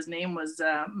tell you, his name was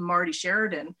Marty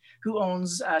Sheridan, who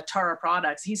owns Tara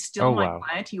Products. He's still my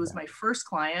client. He was my first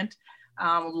client.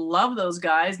 Love those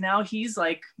guys. Now he's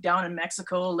like down in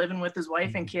Mexico living with his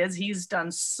wife and kids. He's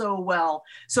done so well.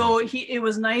 So it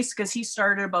was nice because he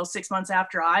started about 6 months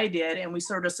after I did, and we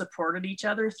sort of supported each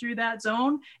other through that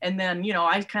zone. And then,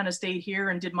 I kind of stayed here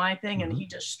and did my thing, and he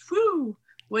just,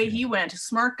 way he went.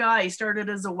 Smart guy. He started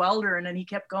as a welder and then he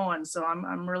kept going. So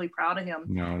I'm really proud of him.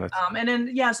 No, that's... and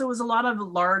then, so it was a lot of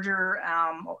larger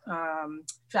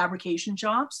fabrication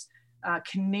shops.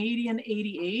 Canadian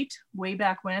 88 way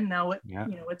back when. Now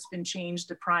it's been changed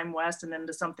to Prime West and then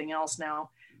to something else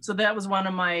now. So that was one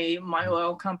of my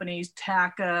oil companies,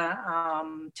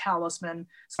 TACA, Talisman.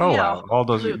 So, wow, all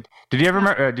those. Did you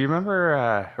ever? Do you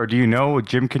remember? Or do you know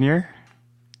Jim Kinnear?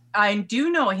 I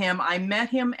do know him. I met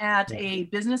him at a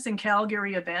business in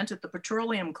Calgary event at the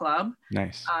Petroleum Club.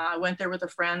 Nice. I went there with a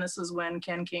friend. This is when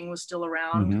Ken King was still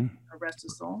around. Rest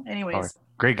his soul. Anyways,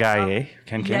 great guy, eh?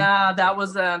 Ken King. Yeah, that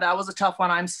was a tough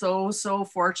one. I'm so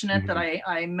fortunate that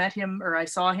I met him, or I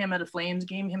saw him at a Flames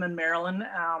game, him in Maryland,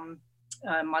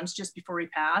 months just before he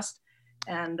passed,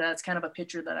 and it's kind of a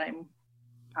picture that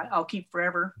I'll keep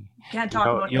forever. Can't talk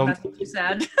about him. That's too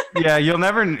sad. Yeah, you'll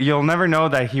never know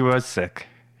that he was sick.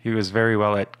 He was very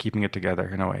well at keeping it together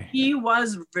in a way. He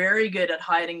was very good at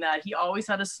hiding that. He always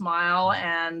had a smile.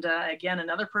 And again,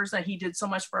 another person, he did so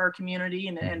much for our community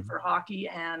and for hockey.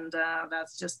 And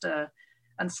that's just a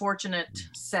unfortunate,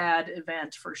 sad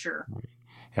event for sure.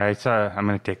 Yeah, I'm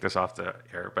going to take this off the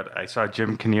air, but I saw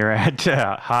Jim Kinnear at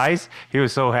Highs. He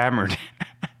was so hammered.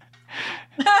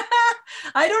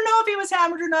 I don't know if he was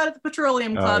hammered or not at the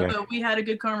Petroleum Club, but we had a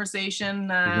good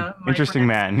conversation. Interesting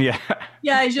man, yeah.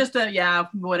 Yeah, he's just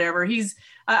whatever.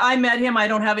 I met him. I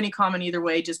don't have any comment either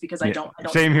way, just because I don't.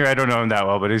 Same here. I don't know him that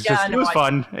well, but it was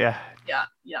fun. Yeah.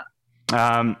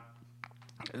 Yeah.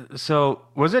 So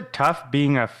was it tough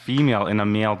being a female in a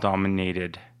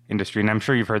male-dominated industry? And I'm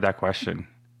sure you've heard that question.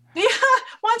 Yeah,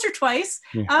 once or twice.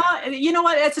 Yeah. You know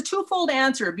what? It's a twofold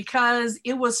answer, because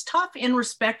it was tough in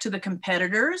respect to the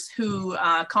competitors who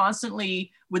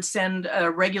constantly would send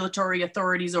regulatory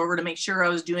authorities over to make sure I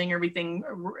was doing everything,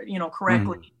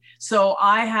 correctly. So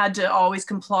I had to always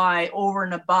comply over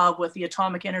and above with the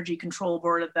Atomic Energy Control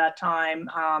Board at that time,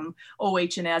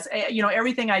 OH&S.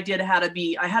 Everything I did I had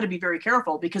to be very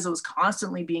careful because it was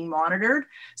constantly being monitored.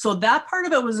 So that part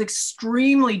of it was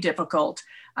extremely difficult.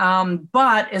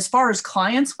 But as far as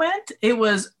clients went, it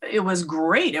was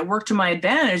great. It worked to my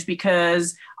advantage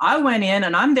because I went in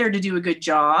and I'm there to do a good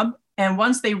job. And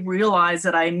once they realized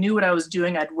that I knew what I was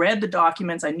doing, I'd read the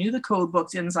documents, I knew the code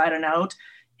books inside and out.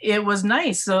 It was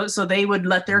nice. So they would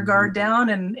let their guard down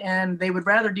and they would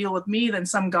rather deal with me than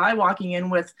some guy walking in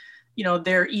with,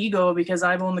 their ego because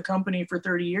I've owned the company for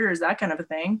 30 years, that kind of a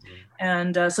thing.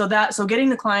 And so getting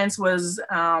the clients was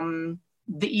the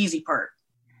easy part.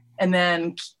 And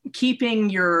then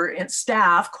keeping your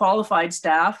staff, qualified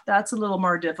staff, that's a little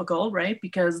more difficult, right?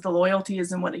 Because the loyalty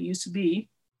isn't what it used to be.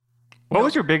 What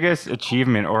was your biggest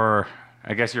achievement, or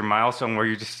I guess your milestone where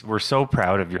you just were so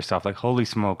proud of yourself? Like, holy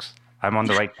smokes, I'm on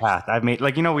the right path. I've made,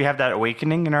 we have that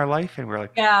awakening in our life and we're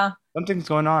like, yeah, something's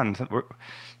going on.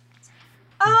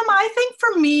 I think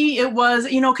for me, it was,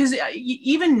 because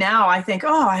even now I think,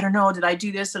 I don't know, did I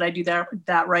do this? Did I do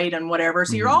that right? And whatever.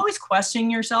 So you're always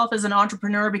questioning yourself as an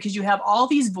entrepreneur because you have all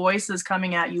these voices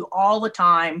coming at you all the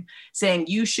time saying,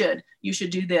 you should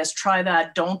do this, try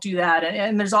that, don't do that.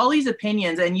 And there's all these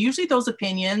opinions. And usually those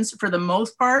opinions, for the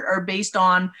most part, are based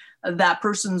on that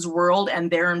person's world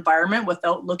and their environment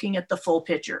without looking at the full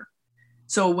picture.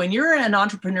 So when you're an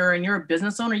entrepreneur and you're a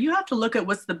business owner, you have to look at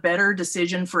what's the better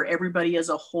decision for everybody as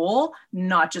a whole,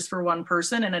 not just for one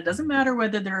person. And it doesn't matter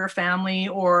whether they're a family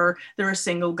or they're a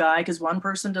single guy, because one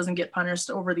person doesn't get punished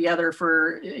over the other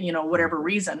for, whatever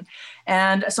reason.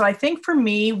 And so I think for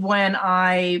me, when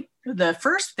I the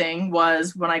first thing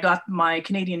was when I got my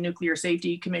Canadian Nuclear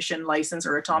Safety Commission license,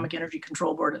 or Atomic Energy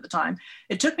Control Board at the time.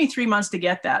 It took me 3 months to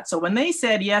get that. So when they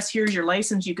said, yes, here's your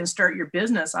license, you can start your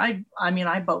business, I mean,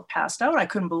 I about passed out. I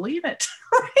couldn't believe it.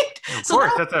 Right? Of So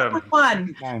course, that that's was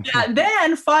fun. Yeah,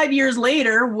 then 5 years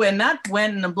later, when that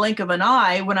went in the blink of an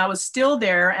eye, when I was still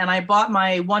there and I bought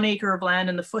my 1 acre of land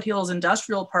in the Foothills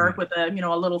Industrial Park with a,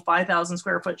 a little 5,000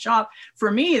 square foot shop, for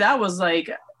me, that was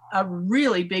like a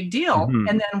really big deal.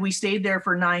 And then we stayed there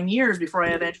for 9 years before I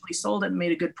eventually sold it and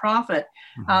made a good profit.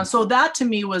 So that to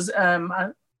me was a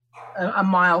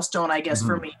milestone, I guess,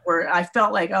 for me, where I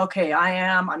felt like, okay,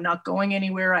 I'm not going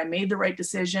anywhere. I made the right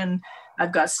decision.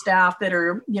 I've got staff that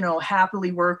are,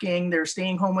 happily working. They're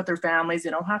staying home with their families. They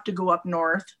don't have to go up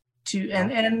north to,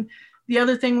 and the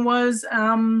other thing was,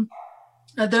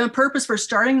 the purpose for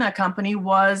starting that company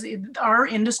was our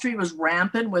industry was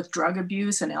rampant with drug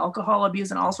abuse and alcohol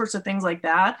abuse and all sorts of things like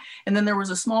that. And then there was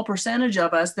a small percentage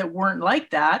of us that weren't like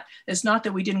that. It's not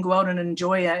that we didn't go out and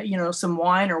enjoy, some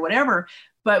wine or whatever,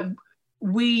 but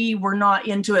we were not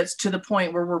into it to the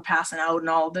point where we're passing out and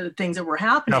all the things that were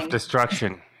happening.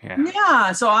 Self-destruction.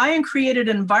 Yeah. So I created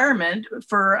an environment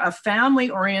for a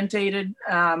family-orientated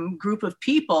group of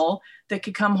people that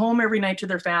could come home every night to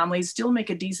their families, still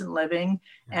make a decent living.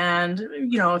 And,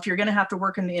 if you're going to have to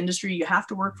work in the industry, you have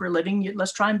to work for a living.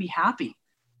 Let's try and be happy.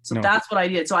 So that's what I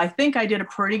did. So I think I did a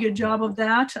pretty good job of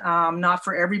that. Not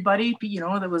for everybody, but,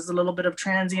 there was a little bit of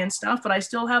transient stuff, but I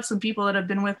still have some people that have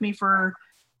been with me for,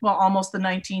 almost the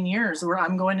 19 years, where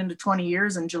I'm going into 20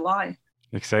 years in July.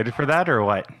 Excited for that or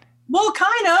what? Well,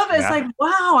 kind of. It's like,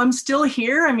 wow, I'm still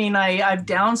here. I mean, I've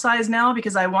downsized now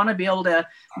because I want to be able to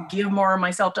give more of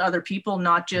myself to other people,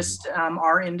 not just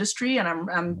our industry. And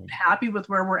I'm happy with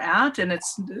where we're at. And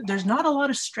there's not a lot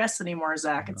of stress anymore,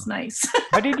 Zach. It's nice.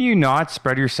 How did you not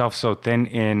spread yourself so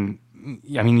thin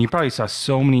you probably saw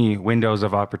so many windows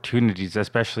of opportunities,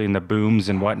 especially in the booms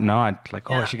and whatnot. Like,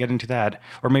 I should get into that.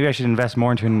 Or maybe I should invest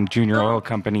more into a junior oil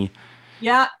company.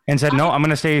 Yeah. And said, no, I'm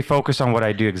going to stay focused on what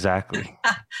I do exactly.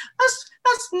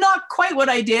 That's not quite what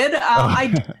I did. I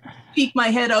did peek my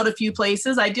head out a few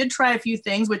places. I did try a few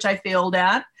things, which I failed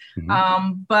at.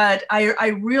 But I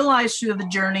realized through the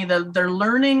journey that the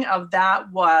learning of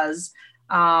that was,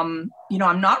 I'm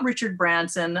not Richard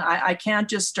Branson. I can't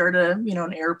just start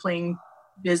an airplane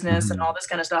business and all this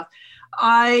kind of stuff.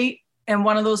 I am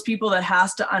one of those people that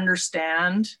has to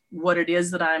understand what it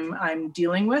is that I'm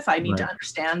dealing with. I need to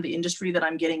understand the industry that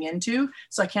I'm getting into.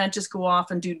 So I can't just go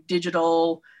off and do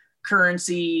digital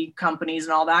currency companies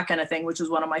and all that kind of thing, which was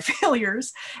one of my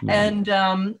failures. And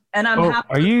I'm happy.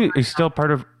 Are you still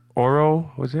part of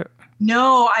Oro? Was it?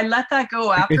 No, I let that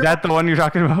go after. Is that the one you're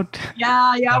talking about?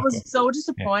 Yeah. It was so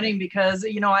disappointing because,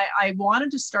 I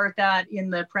wanted to start that in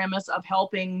the premise of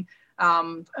helping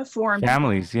foreign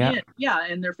families,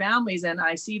 and their families. And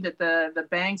I see that the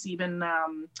banks, even,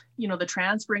 the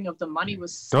transferring of the money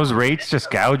was those rates just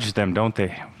gouge them, don't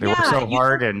they? They work so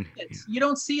hard, and you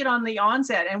don't see it on the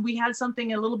onset. And we had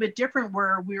something a little bit different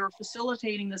where we were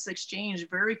facilitating this exchange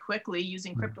very quickly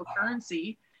using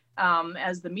cryptocurrency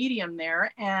as the medium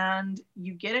there, and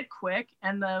you get it quick,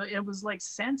 and it was like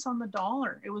cents on the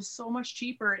dollar. It was so much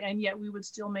cheaper, and yet we would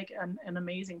still make an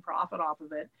amazing profit off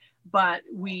of it. But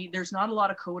there's not a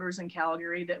lot of coders in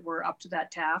Calgary that were up to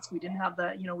that task. We didn't have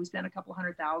we spent a couple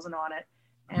 $100,000 on it,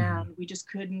 and we just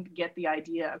couldn't get the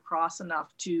idea across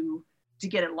enough to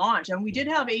get it launched. And we did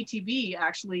have ATV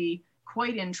actually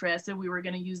quite interested. We were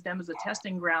going to use them as a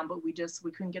testing ground, but we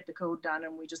couldn't get the code done,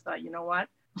 and we just thought, you know what,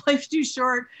 life's too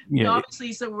short.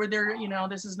 Obviously, so we're there,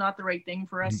 this is not the right thing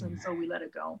for us, and so we let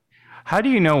it go. How do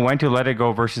you know when to let it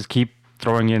go versus keep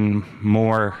throwing in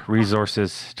more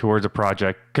resources towards a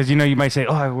project? Because you might say,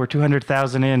 we're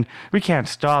 200,000 in, we can't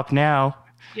stop now.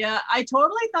 Yeah, I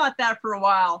totally thought that for a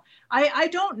while. I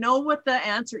don't know what the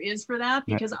answer is for that,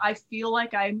 because I feel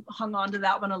like I hung on to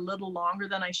that one a little longer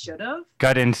than I should have.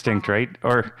 Gut instinct, right?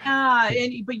 Or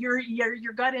but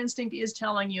your gut instinct is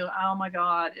telling you, oh my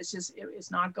God,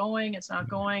 it's not going.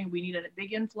 We need a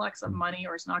big influx of money,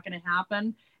 or it's not going to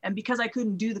happen. And because I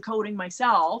couldn't do the coding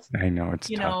myself, I know it's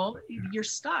tough. You're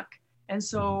stuck. And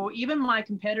so even my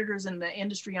competitors in the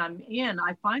industry I'm in,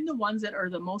 I find the ones that are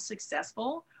the most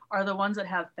successful are the ones that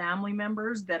have family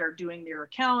members that are doing their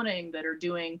accounting, that are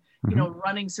doing,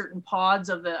 running certain pods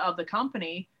of the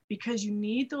company, because you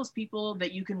need those people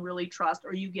that you can really trust,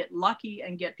 or you get lucky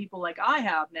and get people like I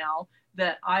have now,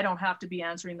 that I don't have to be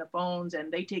answering the phones and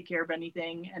they take care of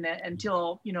anything. And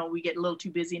until, we get a little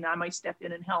too busy and I might step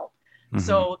in and help.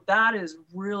 So that is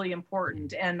really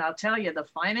important. And I'll tell you, the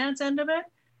finance end of it,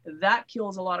 that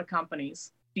kills a lot of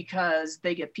companies. because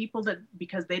they get people that,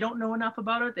 because they don't know enough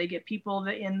about it, they get people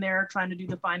that in there trying to do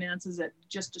the finances that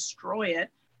just destroy it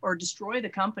or destroy the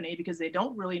company because they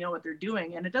don't really know what they're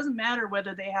doing. And it doesn't matter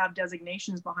whether they have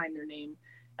designations behind their name.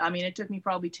 I mean, it took me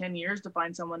probably 10 years to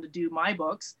find someone to do my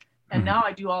books. And now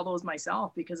I do all those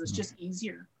myself because it's just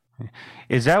easier.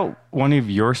 Is that one of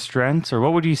your strengths, or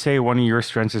what would you say one of your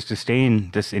strengths is to stay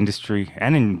in this industry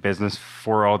and in business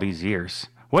for all these years?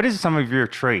 What is some of your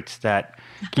traits that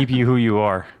keep you who you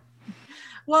are?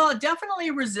 Well,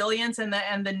 definitely resilience and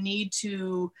the need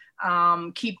to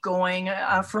keep going.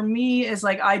 For me, is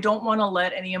like I don't want to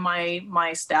let any of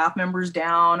my staff members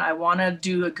down. I want to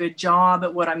do a good job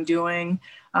at what I'm doing.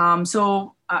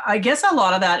 So I guess a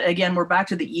lot of that, again, we're back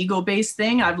to the ego-based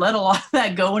thing. I've let a lot of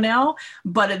that go now,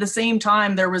 but at the same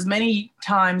time, there was many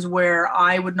times where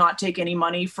I would not take any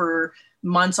money for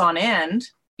months on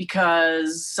end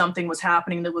because something was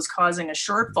happening that was causing a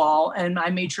shortfall, and I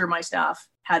made sure my staff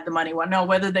had the money. Well, now,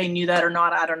 whether they knew that or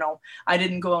not, I don't know. I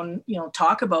didn't go and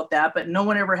talk about that, but no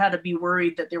one ever had to be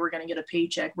worried that they were going to get a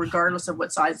paycheck, regardless of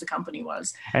what size the company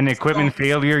was. And equipment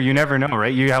failure, you never know,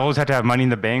 right? You always have to have money in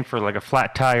the bank for like a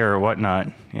flat tire or whatnot.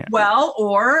 Yeah. Well,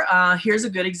 or here's a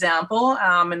good example.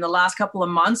 In the last couple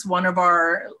of months, one of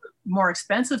our more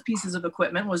expensive pieces of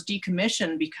equipment was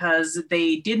decommissioned because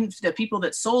the people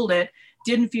that sold it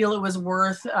didn't feel it was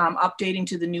worth updating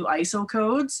to the new ISO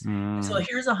codes. So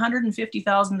here's a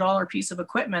 $150,000 piece of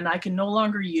equipment I can no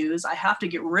longer use. I have to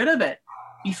get rid of it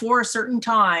before a certain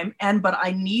time, but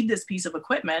I need this piece of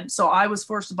equipment. So I was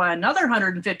forced to buy another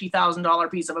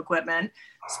 $150,000 piece of equipment,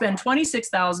 spend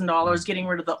 $26,000 getting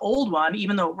rid of the old one,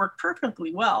 even though it worked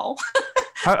perfectly well.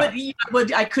 But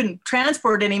I couldn't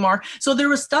transport it anymore. So there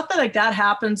was stuff like that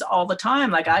happens all the time.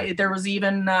 Like there was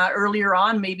even earlier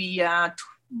on, maybe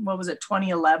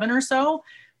 2011 or so,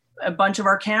 a bunch of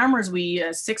our cameras,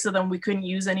 6 of them we couldn't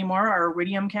use anymore, our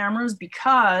Iridium cameras,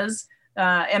 because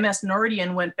MS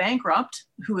Nordian went bankrupt,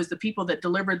 who was the people that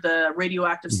delivered the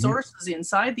radioactive sources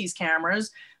inside these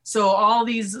cameras. So all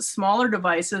these smaller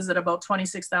devices at about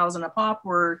 26,000 a pop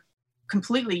were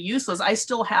completely useless. I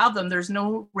still have them. There's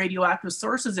no radioactive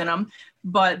sources in them,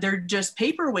 but they're just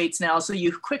paperweights now. So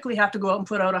you quickly have to go out and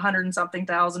put out $100 and something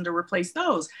thousand to replace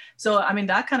those. So, I mean,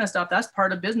 that kind of stuff, that's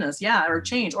part of business. Yeah. Or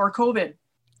change, or COVID.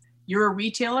 You're a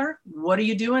retailer. What are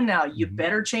you doing now? You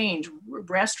better change.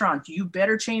 Restaurants, you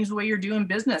better change the way you're doing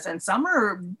business. And some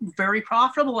are very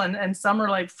profitable and some are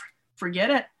like, forget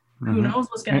it. Who knows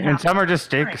what's going to happen? And some are just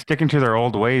sticking to their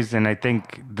old ways. And I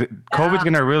think COVID's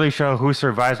going to really show who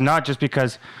survives, not just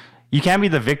because you can't be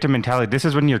the victim mentality. This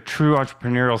is when your true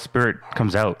entrepreneurial spirit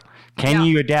comes out. Can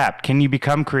you adapt? Can you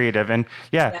become creative? And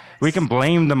we can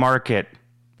blame the market,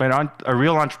 but a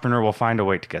real entrepreneur will find a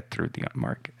way to get through the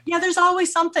market. Yeah, there's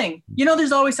always something.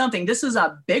 There's always something. This is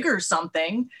a bigger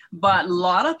something, but a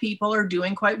lot of people are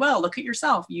doing quite well. Look at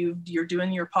yourself. You're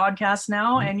doing your podcast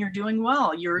now, and you're doing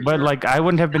well. But I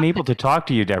wouldn't have been able to talk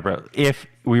to you, Debra, if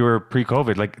we were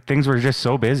pre-COVID. Like, things were just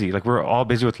so busy. Like, we're all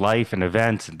busy with life and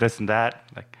events and this and that.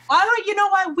 Like, you know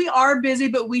what? We are busy,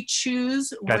 but we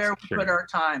choose where we put our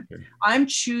time. Sure. I'm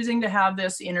choosing to have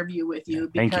this interview with you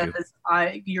because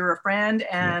you're a friend,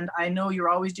 and I know you're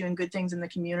always doing good things in the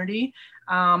community.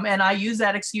 And I use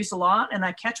that excuse a lot, and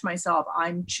I catch myself.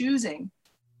 I'm choosing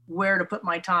where to put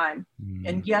my time.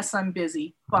 And yes, I'm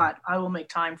busy, but I will make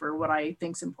time for what I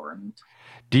think is important.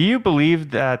 Do you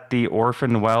believe that the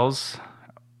orphan wells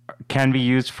can be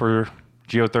used for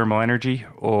geothermal energy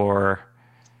or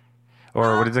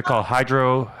what is it called?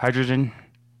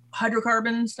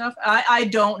 Hydrocarbon stuff. I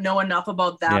don't know enough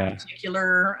about that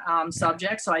particular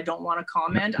subject, so I don't want to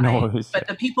comment. But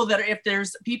the people if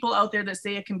there's people out there that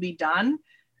say it can be done,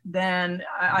 then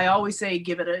I always say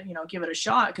give it a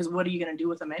shot, because what are you going to do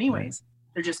with them anyways?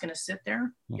 They're just going to sit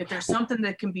there. If there's something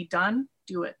that can be done,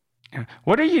 do it.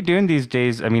 What are you doing these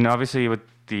days? I mean, obviously with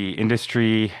the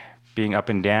industry being up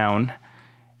and down,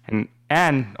 and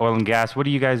oil and gas, what do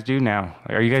you guys do now?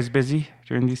 Are you guys busy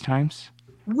during these times?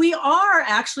 We are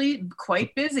actually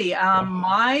quite busy.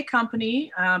 My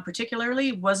company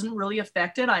particularly wasn't really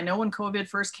affected. I know when COVID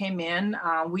first came in,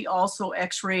 we also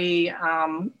x-ray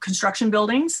construction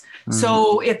buildings.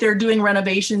 So if they're doing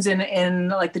renovations in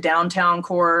like the downtown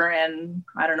core, and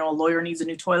I don't know, a lawyer needs a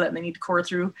new toilet and they need to core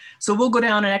through. So we'll go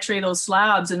down and x-ray those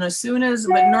slabs. And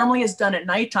but normally it's done at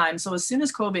nighttime. So as soon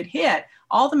as COVID hit,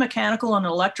 all the mechanical and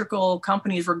electrical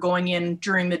companies were going in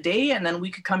during the day, and then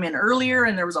we could come in earlier,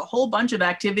 and there was a whole bunch of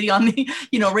activity on the,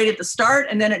 right at the start,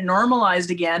 and then it normalized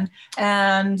again.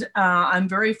 And I'm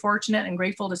very fortunate and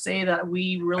grateful to say that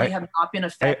we really have not been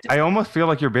affected. I almost feel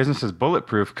like your business is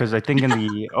bulletproof, because I think in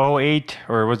the 2008,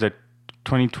 or was it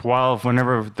 2012,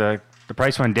 whenever the the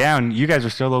price went down, you guys were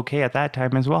still okay at that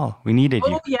time as well. We needed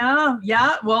you. Oh yeah,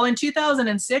 yeah. Well, in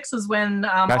 2006 was when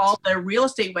all the real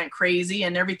estate went crazy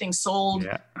and everything sold.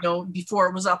 Yeah. Before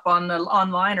it was up on the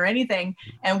online or anything.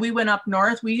 And we went up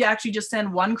north. We actually just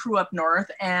sent one crew up north,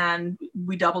 and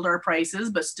we doubled our prices,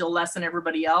 but still less than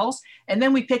everybody else. And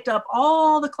then we picked up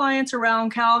all the clients around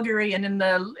Calgary and in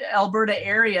the Alberta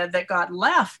area that got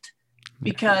left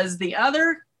because the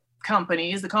other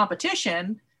companies, the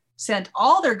competition, sent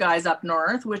all their guys up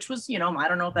north, which was, I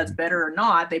don't know if that's better or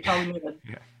not. They probably made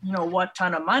what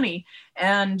ton of money.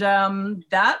 And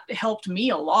that helped me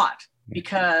a lot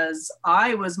because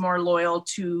I was more loyal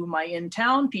to my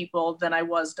in-town people than I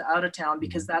was to out of town,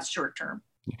 because that's short term.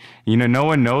 No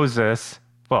one knows this.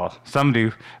 Well, some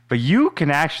do, but you can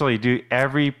actually do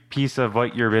every piece of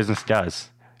what your business does.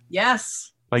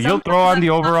 Yes. Like you'll throw on the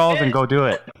overalls and go do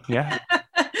it. Yeah.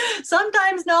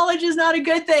 Sometimes knowledge is not a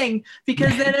good thing,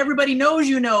 because then everybody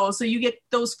knows so you get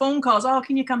those phone calls. Oh,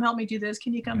 can you come help me do this?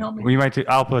 Can you come help me? We might.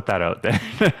 I'll put that out there.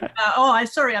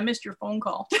 Sorry, I missed your phone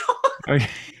call. Okay.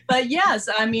 But yes,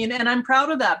 and I'm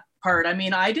proud of that part.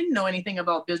 I didn't know anything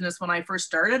about business when I first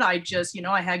started. I just,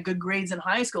 I had good grades in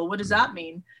high school. What does that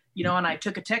mean? And I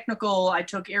took I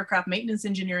took aircraft maintenance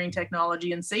engineering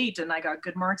technology in SAIT, and I got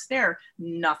good marks there.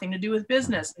 Nothing to do with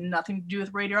business, nothing to do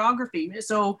with radiography.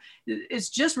 So it's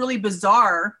just really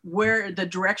bizarre where the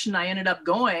direction I ended up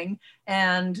going.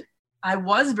 And I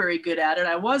was very good at it.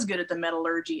 I was good at the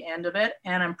metallurgy end of it,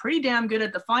 and I'm pretty damn good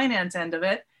at the finance end of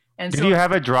it. And do you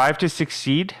have a drive to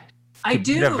succeed? I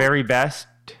do. The very best?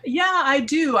 Yeah, I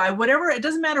do. It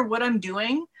doesn't matter what I'm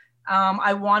doing.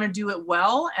 I want to do it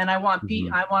well, and I want to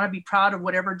be proud of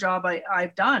whatever job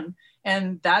I've done,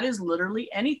 and that is literally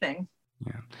anything.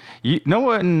 Yeah, no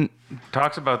one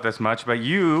talks about this much, but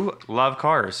you love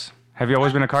cars. Have you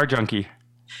always been a car junkie?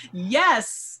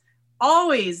 Yes,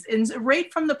 always. And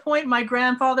right from the point my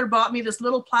grandfather bought me this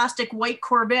little plastic white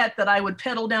Corvette that I would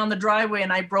pedal down the driveway,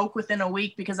 and I broke within a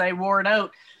week because I wore it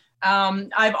out.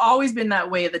 I've always been that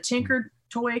way. The Tinker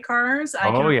toy cars. I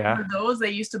can remember those. They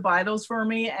used to buy those for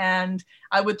me, and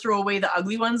I would throw away the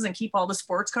ugly ones and keep all the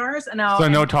sports cars. And now,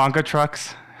 no Tonka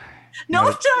trucks.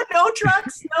 No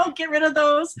trucks. No, get rid of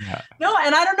those. Yeah. No,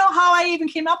 and I don't know how I even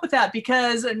came up with that,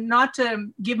 because not to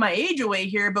give my age away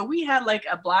here, but we had like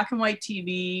a black and white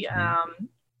TV.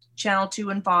 Channel 2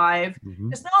 and 5.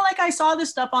 It's not like I saw this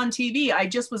stuff on TV. I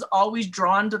just was always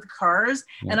drawn to the cars.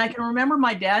 And I can remember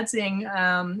my dad saying,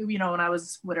 when I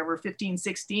was 15,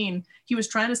 16, he was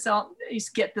trying to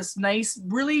get this nice,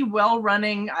 really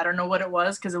well-running, I don't know what it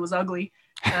was because it was ugly,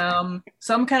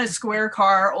 some kind of square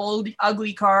car, old,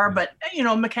 ugly car, but,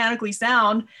 mechanically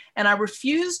sound. And I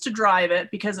refused to drive it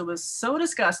because it was so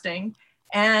disgusting.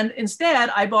 And instead,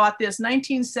 I bought this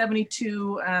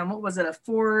 1972, a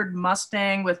Ford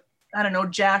Mustang with,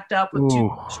 jacked up with two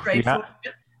stripes. Yeah.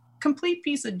 Complete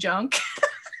piece of junk.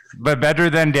 But better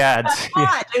than Dad's.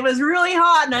 Hot. It was really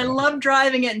hot, and I loved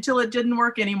driving it until it didn't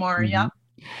work anymore. Yeah.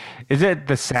 Is it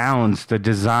the sounds, the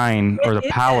design, or the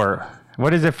power?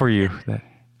 What is it for you?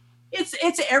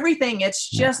 It's everything. It's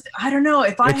just, I don't know.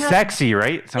 It's sexy,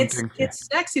 right? It's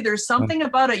sexy. There's something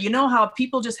about it. You know how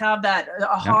people just have that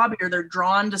a hobby, or they're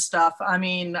drawn to stuff.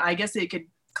 I guess they could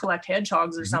collect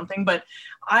hedgehogs or something, but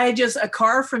a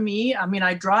car for me,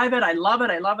 I drive it. I love it.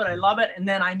 And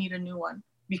then I need a new one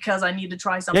because I need to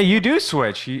try something. Yeah, you do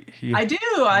switch. I do.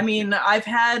 I've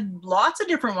had lots of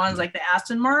different ones, like the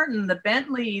Aston Martin, the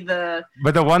Bentley,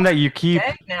 But the one that you keep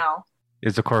now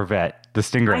is a Corvette, the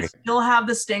Stingray. I still have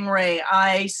the Stingray.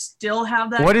 I still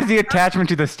have that. What is the attachment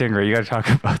to the Stingray? You got to talk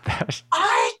about that.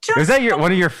 Is that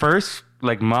one of your first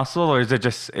muscle, or is it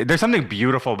just, there's something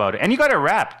beautiful about it? And you got it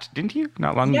wrapped, didn't you?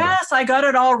 Not long ago. Yes, I got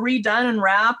it all redone and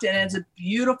wrapped, and it's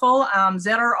beautiful.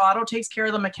 ZR Auto takes care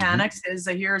of the mechanics. Is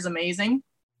amazing.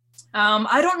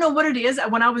 I don't know what it is.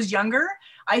 When I was younger,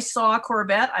 I saw a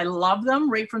Corvette. I love them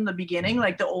right from the beginning,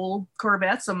 like the old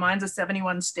Corvettes. So mine's a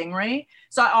 71 Stingray.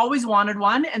 So I always wanted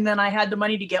one, and then I had the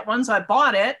money to get one. So I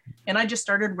bought it, and I just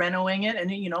started renovating it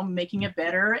and, making it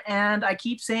better. And I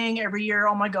keep saying every year,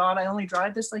 oh my God, I only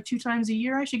drive this like 2 times a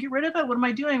year. I should get rid of it. What am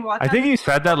I doing? Well, I think you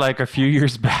said that like a few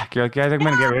years back. You're like, yeah, I think I'm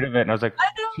going to get rid of it. And I was like,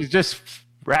 she's just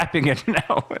wrapping it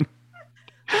now.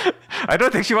 I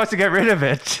don't think she wants to get rid of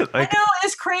it. I know,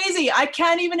 it's crazy. I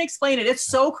can't even explain it. It's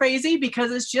so crazy because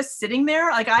it's just sitting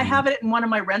there. Like I have it in one of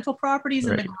my rental properties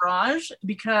in the garage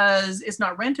because it's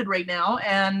not rented right now,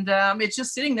 and it's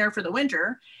just sitting there for the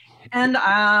winter. And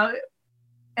I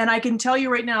can tell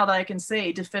you right now that I can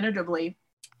say definitively,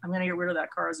 I'm going to get rid of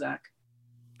that car, Zach.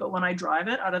 but when I drive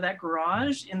it out of that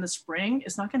garage in the spring,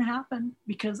 it's not going to happen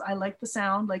because I like the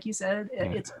sound. Like you said,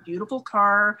 it's a beautiful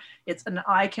car. It's an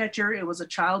eye catcher. It was a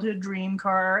childhood dream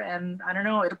car. And I don't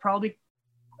know, it'll probably,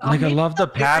 I love the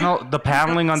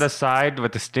paneling on the side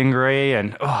with the Stingray,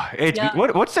 and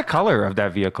what's the color of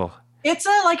that vehicle? It's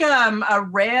a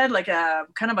red, like a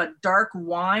kind of a dark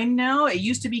wine now. It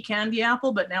used to be candy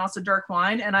apple, but now it's a dark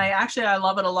wine. And I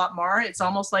love it a lot more. It's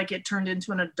almost like it turned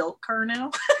into an adult car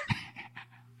now.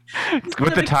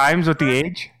 With the times, with the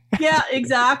age. Yeah,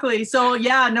 exactly. So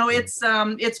yeah, no, it's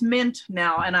mint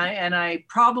now, and I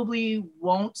probably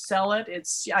won't sell it.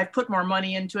 I put more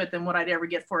money into it than what I'd ever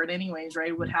get for it anyways, right?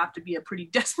 It would have to be a pretty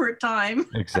desperate time.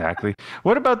 Exactly.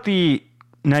 What about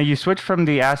now you switched from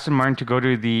the Aston Martin to go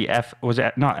to the was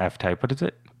it not F-Type? What is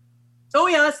it? Oh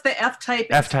yeah, it's the F-Type.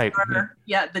 F-Type.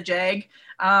 Yeah, the Jag.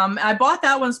 I bought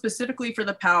that one specifically for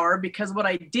the power because what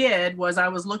I did was I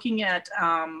was looking at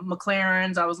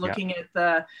McLarens, I was looking at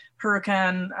the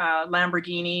Huracan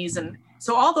Lamborghinis, and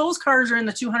so all those cars are in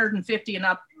the 250 and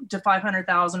up to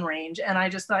 500,000 range. And I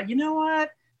just thought, you know what?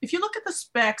 If you look at the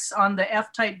specs on the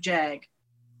F-Type Jag,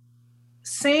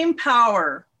 same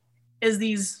power as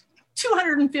these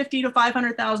 $250 to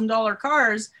 $500,000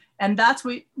 cars. And that's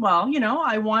what,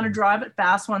 I want to drive it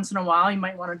fast once in a while. You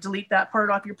might want to delete that part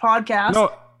off your podcast.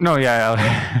 No,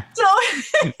 yeah.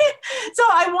 So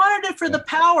I wanted it for the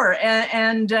power.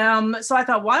 And so I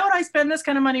thought, why would I spend this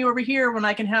kind of money over here when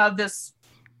I can have this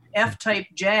F-Type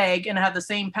Jag and have the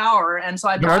same power? And so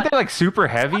But aren't they like super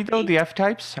heavy though, the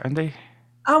F-Types? Aren't they?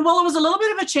 Well, it was a little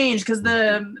bit of a change because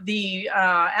the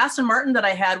Aston Martin that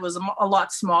I had was a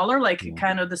lot smaller, like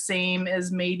kind of the same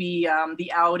as maybe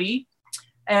the Audi.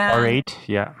 And R8,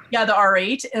 yeah. Yeah, the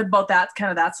R8, about that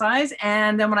size.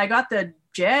 And then when I got the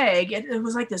Jag, it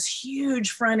was like this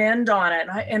huge front end on it.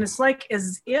 And it's like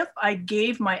as if I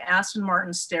gave my Aston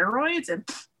Martin steroids, and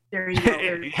there you go.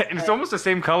 And it's almost the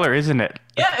same color, isn't it?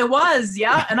 Yeah, it was.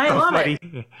 Yeah, and I love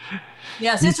it.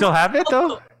 Yes, you still have it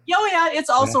though? Yeah, it's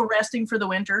also resting for the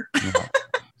winter.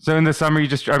 So in the summer,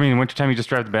 wintertime, you just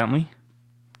drive the Bentley?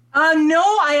 No,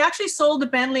 I actually sold the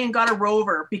Bentley and got a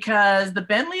Rover because the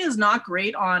Bentley is not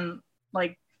great on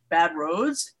like bad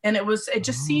roads. And it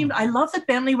just seemed, I love the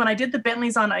Bentley. When I did the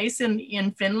Bentleys on ice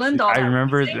in Finland. I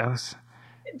remember it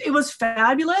was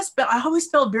fabulous, but I always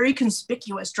felt very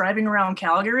conspicuous driving around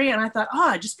Calgary. And I thought,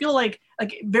 I just feel like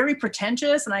very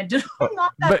pretentious. And I did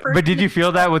not that But did you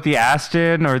feel that with the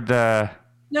Aston or the...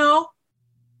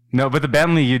 No, but the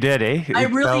Bentley you did, eh? I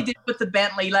really did with the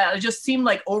Bentley. It just seemed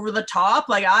like over the top.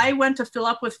 Like I went to fill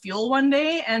up with fuel one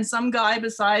day and some guy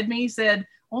beside me said,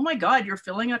 "Oh my God, you're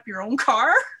filling up your own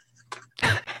car?"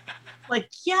 Like,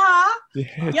 yes,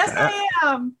 I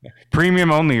am.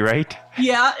 Premium only, right?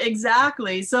 Yeah,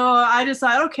 exactly. So I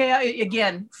decided, okay,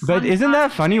 again. But isn't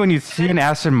that funny when you see an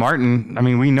Aston Martin? I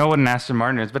mean, we know what an Aston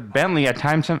Martin is, but Bentley at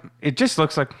times, it just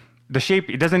looks like the shape.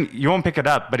 You won't pick it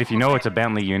up, but if you know it's a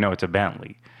Bentley, you know it's a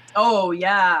Bentley. Oh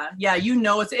yeah,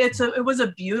 it was a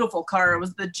beautiful car. It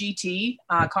was the GT.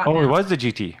 It was the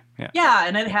GT. Yeah,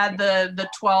 and it had the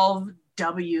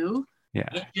 12W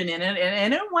engine in it,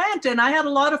 and it went. And I had a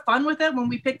lot of fun with it when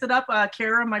we picked it up.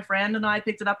 Kara, my friend, and I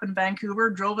picked it up in Vancouver,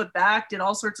 drove it back, did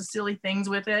all sorts of silly things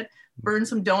with it, burned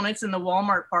some donuts in the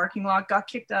Walmart parking lot, got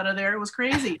kicked out of there. It was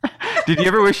crazy. Did you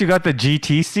ever wish you got the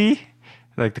GTC,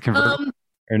 like the convertible?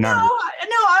 No,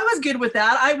 I was good with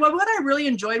that. What I really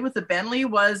enjoyed with the Bentley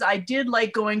was I did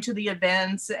like going to the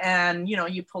events and,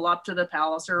 you pull up to the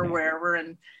Palace or wherever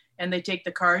and they take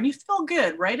the car and you feel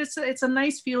good, right? It's a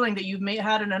nice feeling that you've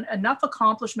had enough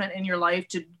accomplishment in your life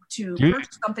to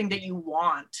purchase something that you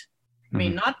want. I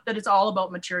mean, not that it's all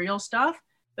about material stuff,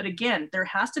 but again, there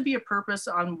has to be a purpose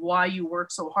on why you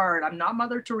work so hard. I'm not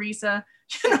Mother Teresa.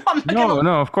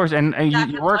 No, of course. And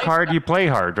you work hard, you play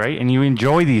hard, right? And you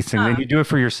enjoy these things and you do it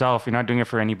for yourself. You're not doing it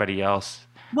for anybody else.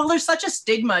 Well, there's such a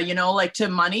stigma, like to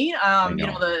money.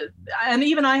 And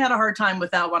even I had a hard time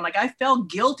with that one. Like I felt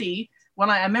guilty when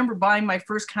I remember buying my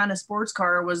first kind of sports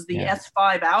car was the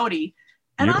S5 Audi.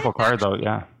 Beautiful car though,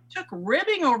 yeah. Took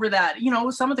ribbing over that.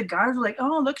 Some of the guys were like,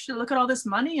 "Oh, look at all this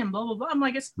money and blah blah blah." I'm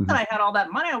like, it's not that I had all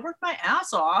that money. I worked my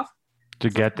ass off to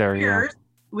get there. Years.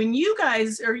 When you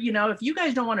guys are, if you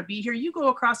guys don't want to be here, you go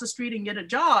across the street and get a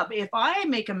job. If I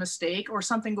make a mistake or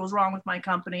something goes wrong with my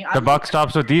company, the buck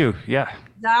stops with you. Yeah,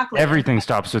 exactly. Everything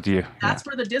stops with you. That's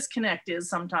where the disconnect is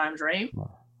sometimes, right?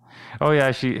 Oh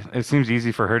yeah, it seems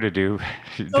easy for her to do.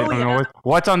 They Oh don't know yeah.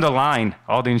 what's on the line,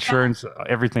 all the insurance,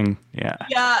 everything. Yeah.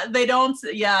 Yeah, they don't.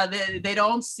 Yeah, they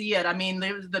don't see it. I mean,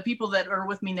 the people that are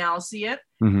with me now see it,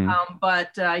 Hmm.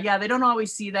 but yeah, they don't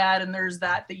always see that. And there's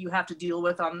that you have to deal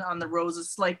with on the roads.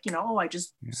 It's like, oh, I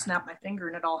just snapped my finger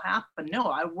and it all happened. No,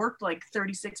 I worked like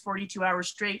 36, 42 hours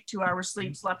straight, 2 hours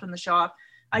sleep, slept in the shop.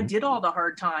 I did all the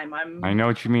hard time. I know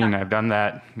what you mean. I've done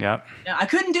that. Yep. Yeah, I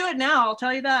couldn't do it now. I'll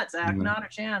tell you that, Zach. Mhm. Not a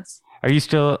chance. Are you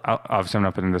still? Obviously, I'm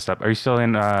not putting this up. Are you still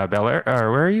in Bel Air, or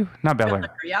where are you? Not Bel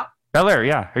Air. Yeah. Bel Air.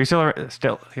 Yeah. Are you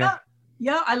still? Yeah. Yeah.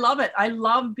 Yeah, I love it. I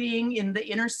love being in the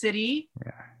inner city.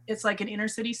 Yeah. It's like an inner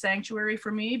city sanctuary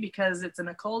for me because it's in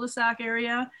a cul-de-sac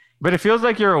area. But it feels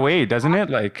like you're away, doesn't it?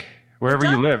 Like wherever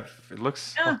you live, it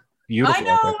looks beautiful.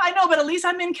 I know, but at least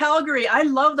I'm in Calgary. I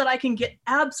love that I can get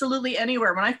absolutely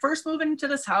anywhere. When I first moved into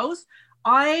this house,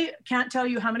 I can't tell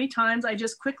you how many times I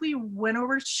just quickly went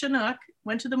over to Chinook,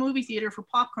 went to the movie theater for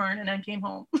popcorn, and then came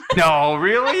home. No,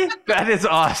 really? That is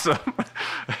awesome.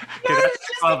 Yeah,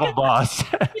 That's level boss.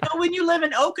 When you live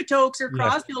in Okotoks or Yes.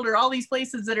 Crossfield or all these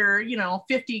places that are,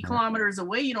 50 kilometers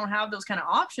away, you don't have those kind of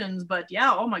options. But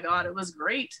yeah, oh my God, it was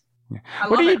great.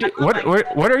 What are you do?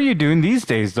 What are you doing these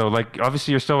days though? Like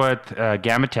obviously you're still at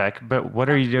Gamma Tech, but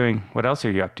what are you doing? What else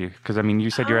are you up to? Because I mean,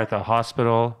 you said you're at the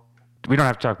hospital. We don't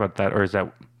have to talk about that, or is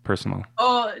that personal?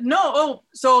 Oh no! Oh,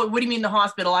 so what do you mean the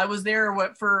hospital? I was there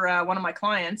for one of my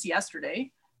clients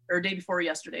yesterday, or day before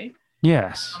yesterday.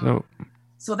 Yes.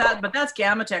 So but that's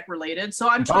Gamma Tech related. So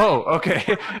I'm trying. Oh,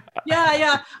 okay.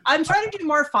 Yeah. I'm trying to do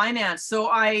more finance. So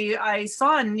I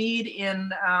saw a need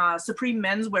in Supreme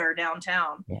Menswear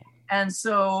downtown. Yeah. And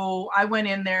so I went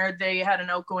in there. They had an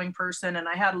outgoing person, and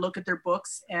I had a look at their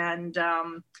books, and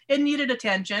it needed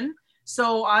attention.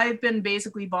 So I've been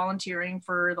basically volunteering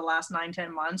for the last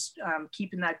 9-10 months,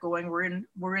 keeping that going.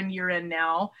 We're in year end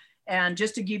now. And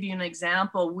just to give you an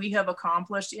example, we have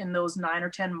accomplished in those 9 or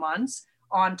 10 months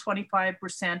on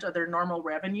 25% of their normal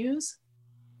revenues,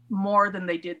 more than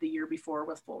they did the year before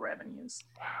with full revenues.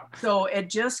 Wow. So it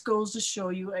just goes to show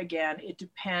you again, it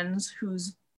depends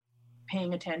who's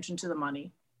paying attention to the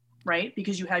money, right?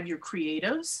 Because you have your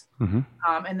creatives,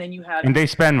 and then you have... And they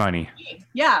spend money.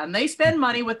 Yeah, and they spend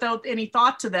money without any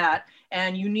thought to that.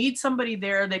 And you need somebody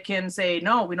there that can say,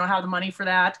 no, we don't have the money for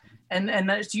that. And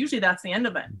that's that's the end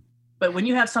of it. But when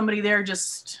you have somebody there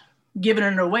just giving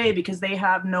it away because they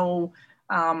have no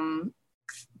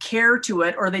care to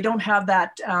it, or they don't have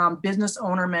that business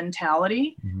owner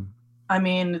mentality. I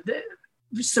mean,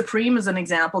 Supreme, as an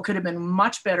example, could have been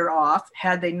much better off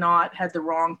had they not had the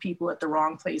wrong people at the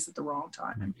wrong place at the wrong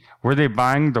time. Were they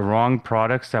buying the wrong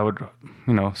products that would,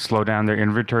 slow down their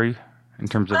inventory in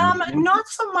terms of? Not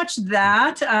so much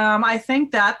that. I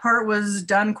think that part was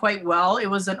done quite well. It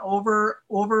was an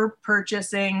over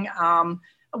purchasing.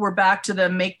 We're back to the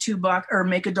make $2 or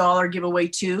make $1, give away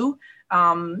 $2.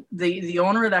 The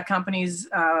owner of that company is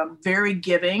very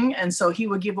giving, and so he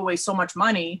would give away so much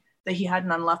money that he had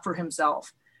none left for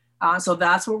himself. So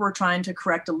that's what we're trying to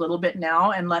correct a little bit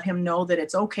now, and let him know that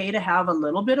it's okay to have a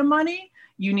little bit of money.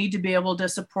 You need to be able to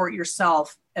support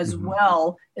yourself as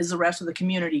well as the rest of the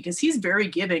community, because he's very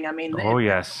giving. I mean,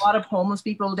 yes, a lot of homeless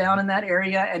people down in that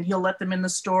area, and he'll let them in the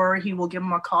store. He will give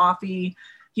them a coffee.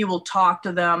 He will talk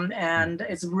to them, and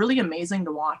it's really amazing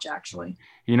to watch, actually.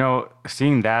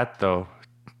 Seeing that though,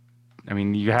 I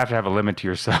mean, you have to have a limit to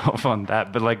yourself on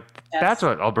that, but that's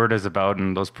what Alberta is about,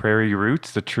 and those prairie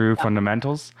roots, the true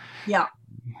fundamentals. Yeah.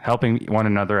 Helping one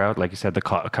another out, like you said,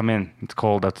 come in, it's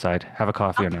cold outside, have a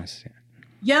coffee on us.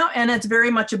 Yeah, and it's very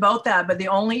much about that. But the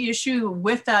only issue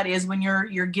with that is when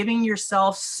you're giving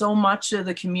yourself so much to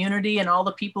the community and all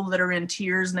the people that are in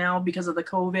tears now because of the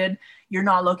COVID, you're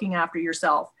not looking after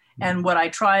yourself. And what I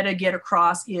try to get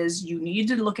across is you need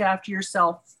to look after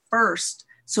yourself first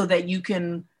so that you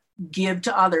can give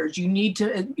to others. You need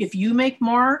to, if you make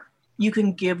more, you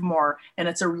can give more. And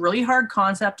it's a really hard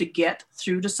concept to get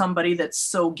through to somebody that's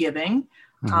so giving.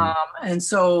 And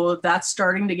so that's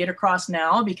starting to get across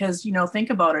now because, think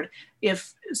about it.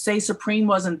 If, say, Supreme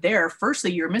wasn't there,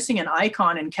 firstly, you're missing an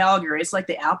icon in Calgary. It's like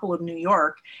the Apple of New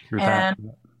York.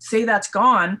 And say that's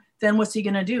gone, then what's he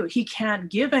going to do? He can't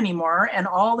give anymore. And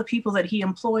all the people that he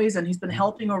employs and he's been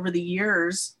helping over the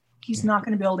years, he's not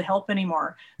going to be able to help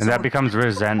anymore. And so that becomes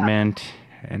resentment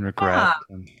and regret.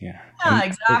 Yeah,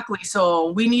 exactly.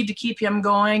 So we need to keep him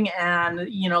going and,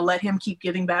 let him keep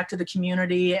giving back to the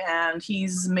community. And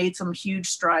he's made some huge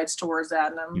strides towards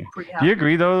that. And I'm pretty happy. Do you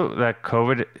agree, though, that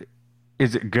COVID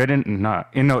is good and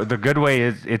not? The good way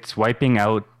is it's wiping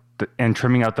out and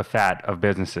trimming out the fat of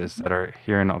businesses that are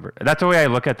here in Alberta. That's the way I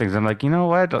look at things. I'm like, you know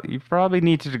what? You probably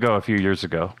needed to go a few years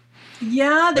ago. Yeah,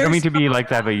 I don't mean there's to be like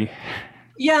that, but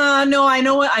yeah, no, I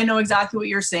know exactly what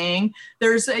you're saying.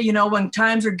 There's when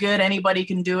times are good, anybody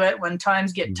can do it. When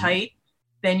times get Mhm. tight,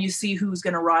 then you see who's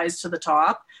going to rise to the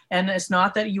top. And it's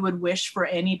not that you would wish for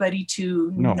anybody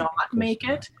to No, not of course make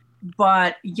not. it,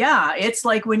 but yeah, it's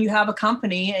like when you have a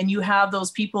company and you have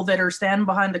those people that are standing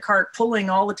behind the cart pulling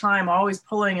all the time, always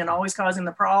pulling and always causing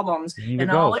the problems, You need to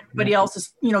and all go. Yeah. everybody else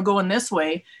is going this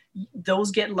way.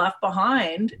 Those get left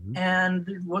behind, Mhm. and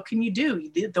what can you do?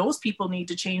 Those people need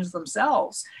to change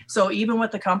themselves. So even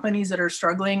with the companies that are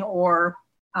struggling or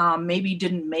maybe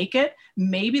didn't make it,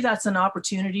 maybe that's an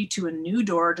opportunity to a new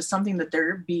door to something that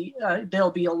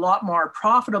they'll be a lot more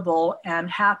profitable and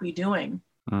happy doing.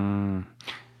 Mm.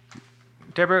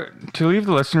 Deborah, to leave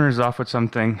the listeners off with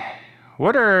something,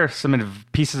 what are some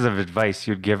pieces of advice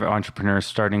you'd give entrepreneurs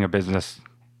starting a business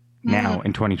Mm. now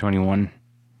in 2021?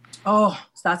 Oh,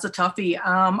 that's a toughie.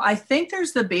 I think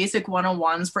there's the basic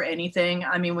one-on-ones for anything.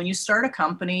 I mean, when you start a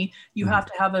company, you have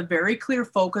to have a very clear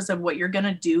focus of what you're going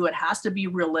to do. It has to be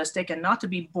realistic and not to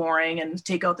be boring and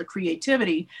take out the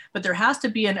creativity, but there has to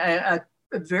be a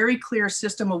very clear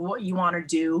system of what you want to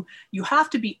do. You have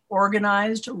to be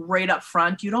organized right up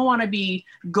front. You don't want to be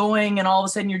going and all of a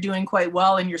sudden you're doing quite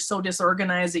well and you're so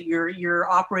disorganized that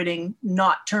you're operating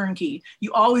not turnkey.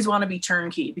 You always want to be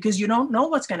turnkey because you don't know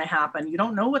what's going to happen. You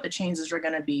don't know what the changes are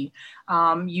going to be.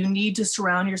 You need to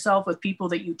surround yourself with people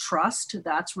that you trust.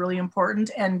 That's really important.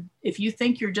 And if you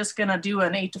think you're just going to do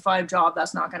an 8 to 5 job,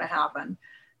 that's not going to happen.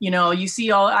 I see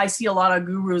a lot of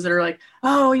gurus that are like,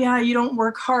 oh yeah, you don't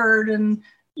work hard and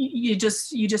you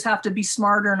just have to be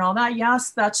smarter and all that. Yes,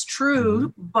 that's Mm-hmm.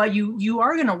 true, but you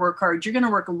are going to work hard. You're going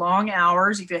to work long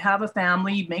hours. If you have a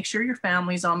family, make sure your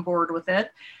family's on board with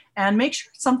it, and make sure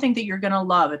it's something that you're going to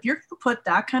love. If you're going to put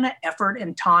that kind of effort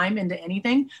and time into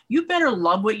anything, you better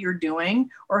love what you're doing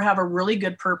or have a really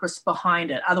good purpose behind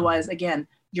it. Otherwise, again,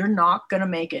 you're not going to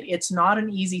make it. It's not an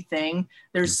easy thing.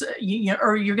 There's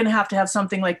or you're going to have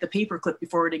something like the paperclip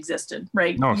before it existed,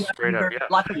 right? No, You have to straight be up, very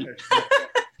lucky. yeah.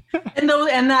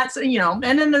 And that's and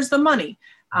then there's the money.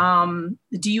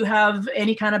 Do you have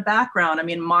any kind of background? I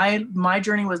mean, my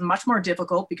journey was much more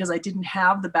difficult because I didn't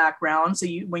have the background. So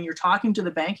when you're talking to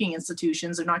the banking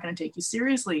institutions, they're not going to take you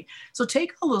seriously. So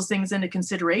take all those things into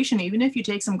consideration. Even if you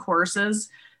take some courses,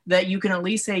 that you can at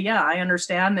least say, yeah, I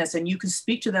understand this, and you can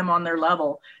speak to them on their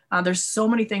level. There's so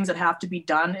many things that have to be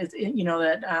done,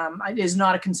 that is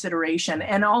not a consideration.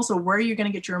 And also, where are you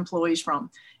going to get your employees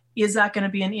from? Is that going to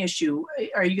be an issue?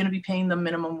 Are you going to be paying them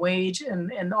minimum wage?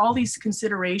 And all these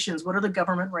considerations, what are the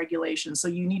government regulations? So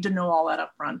you need to know all that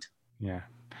up front. Yeah.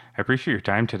 I appreciate your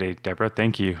time today, Deborah.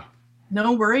 Thank you.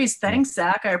 No worries. Yeah. Thanks,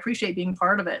 Zach. I appreciate being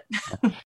part of it.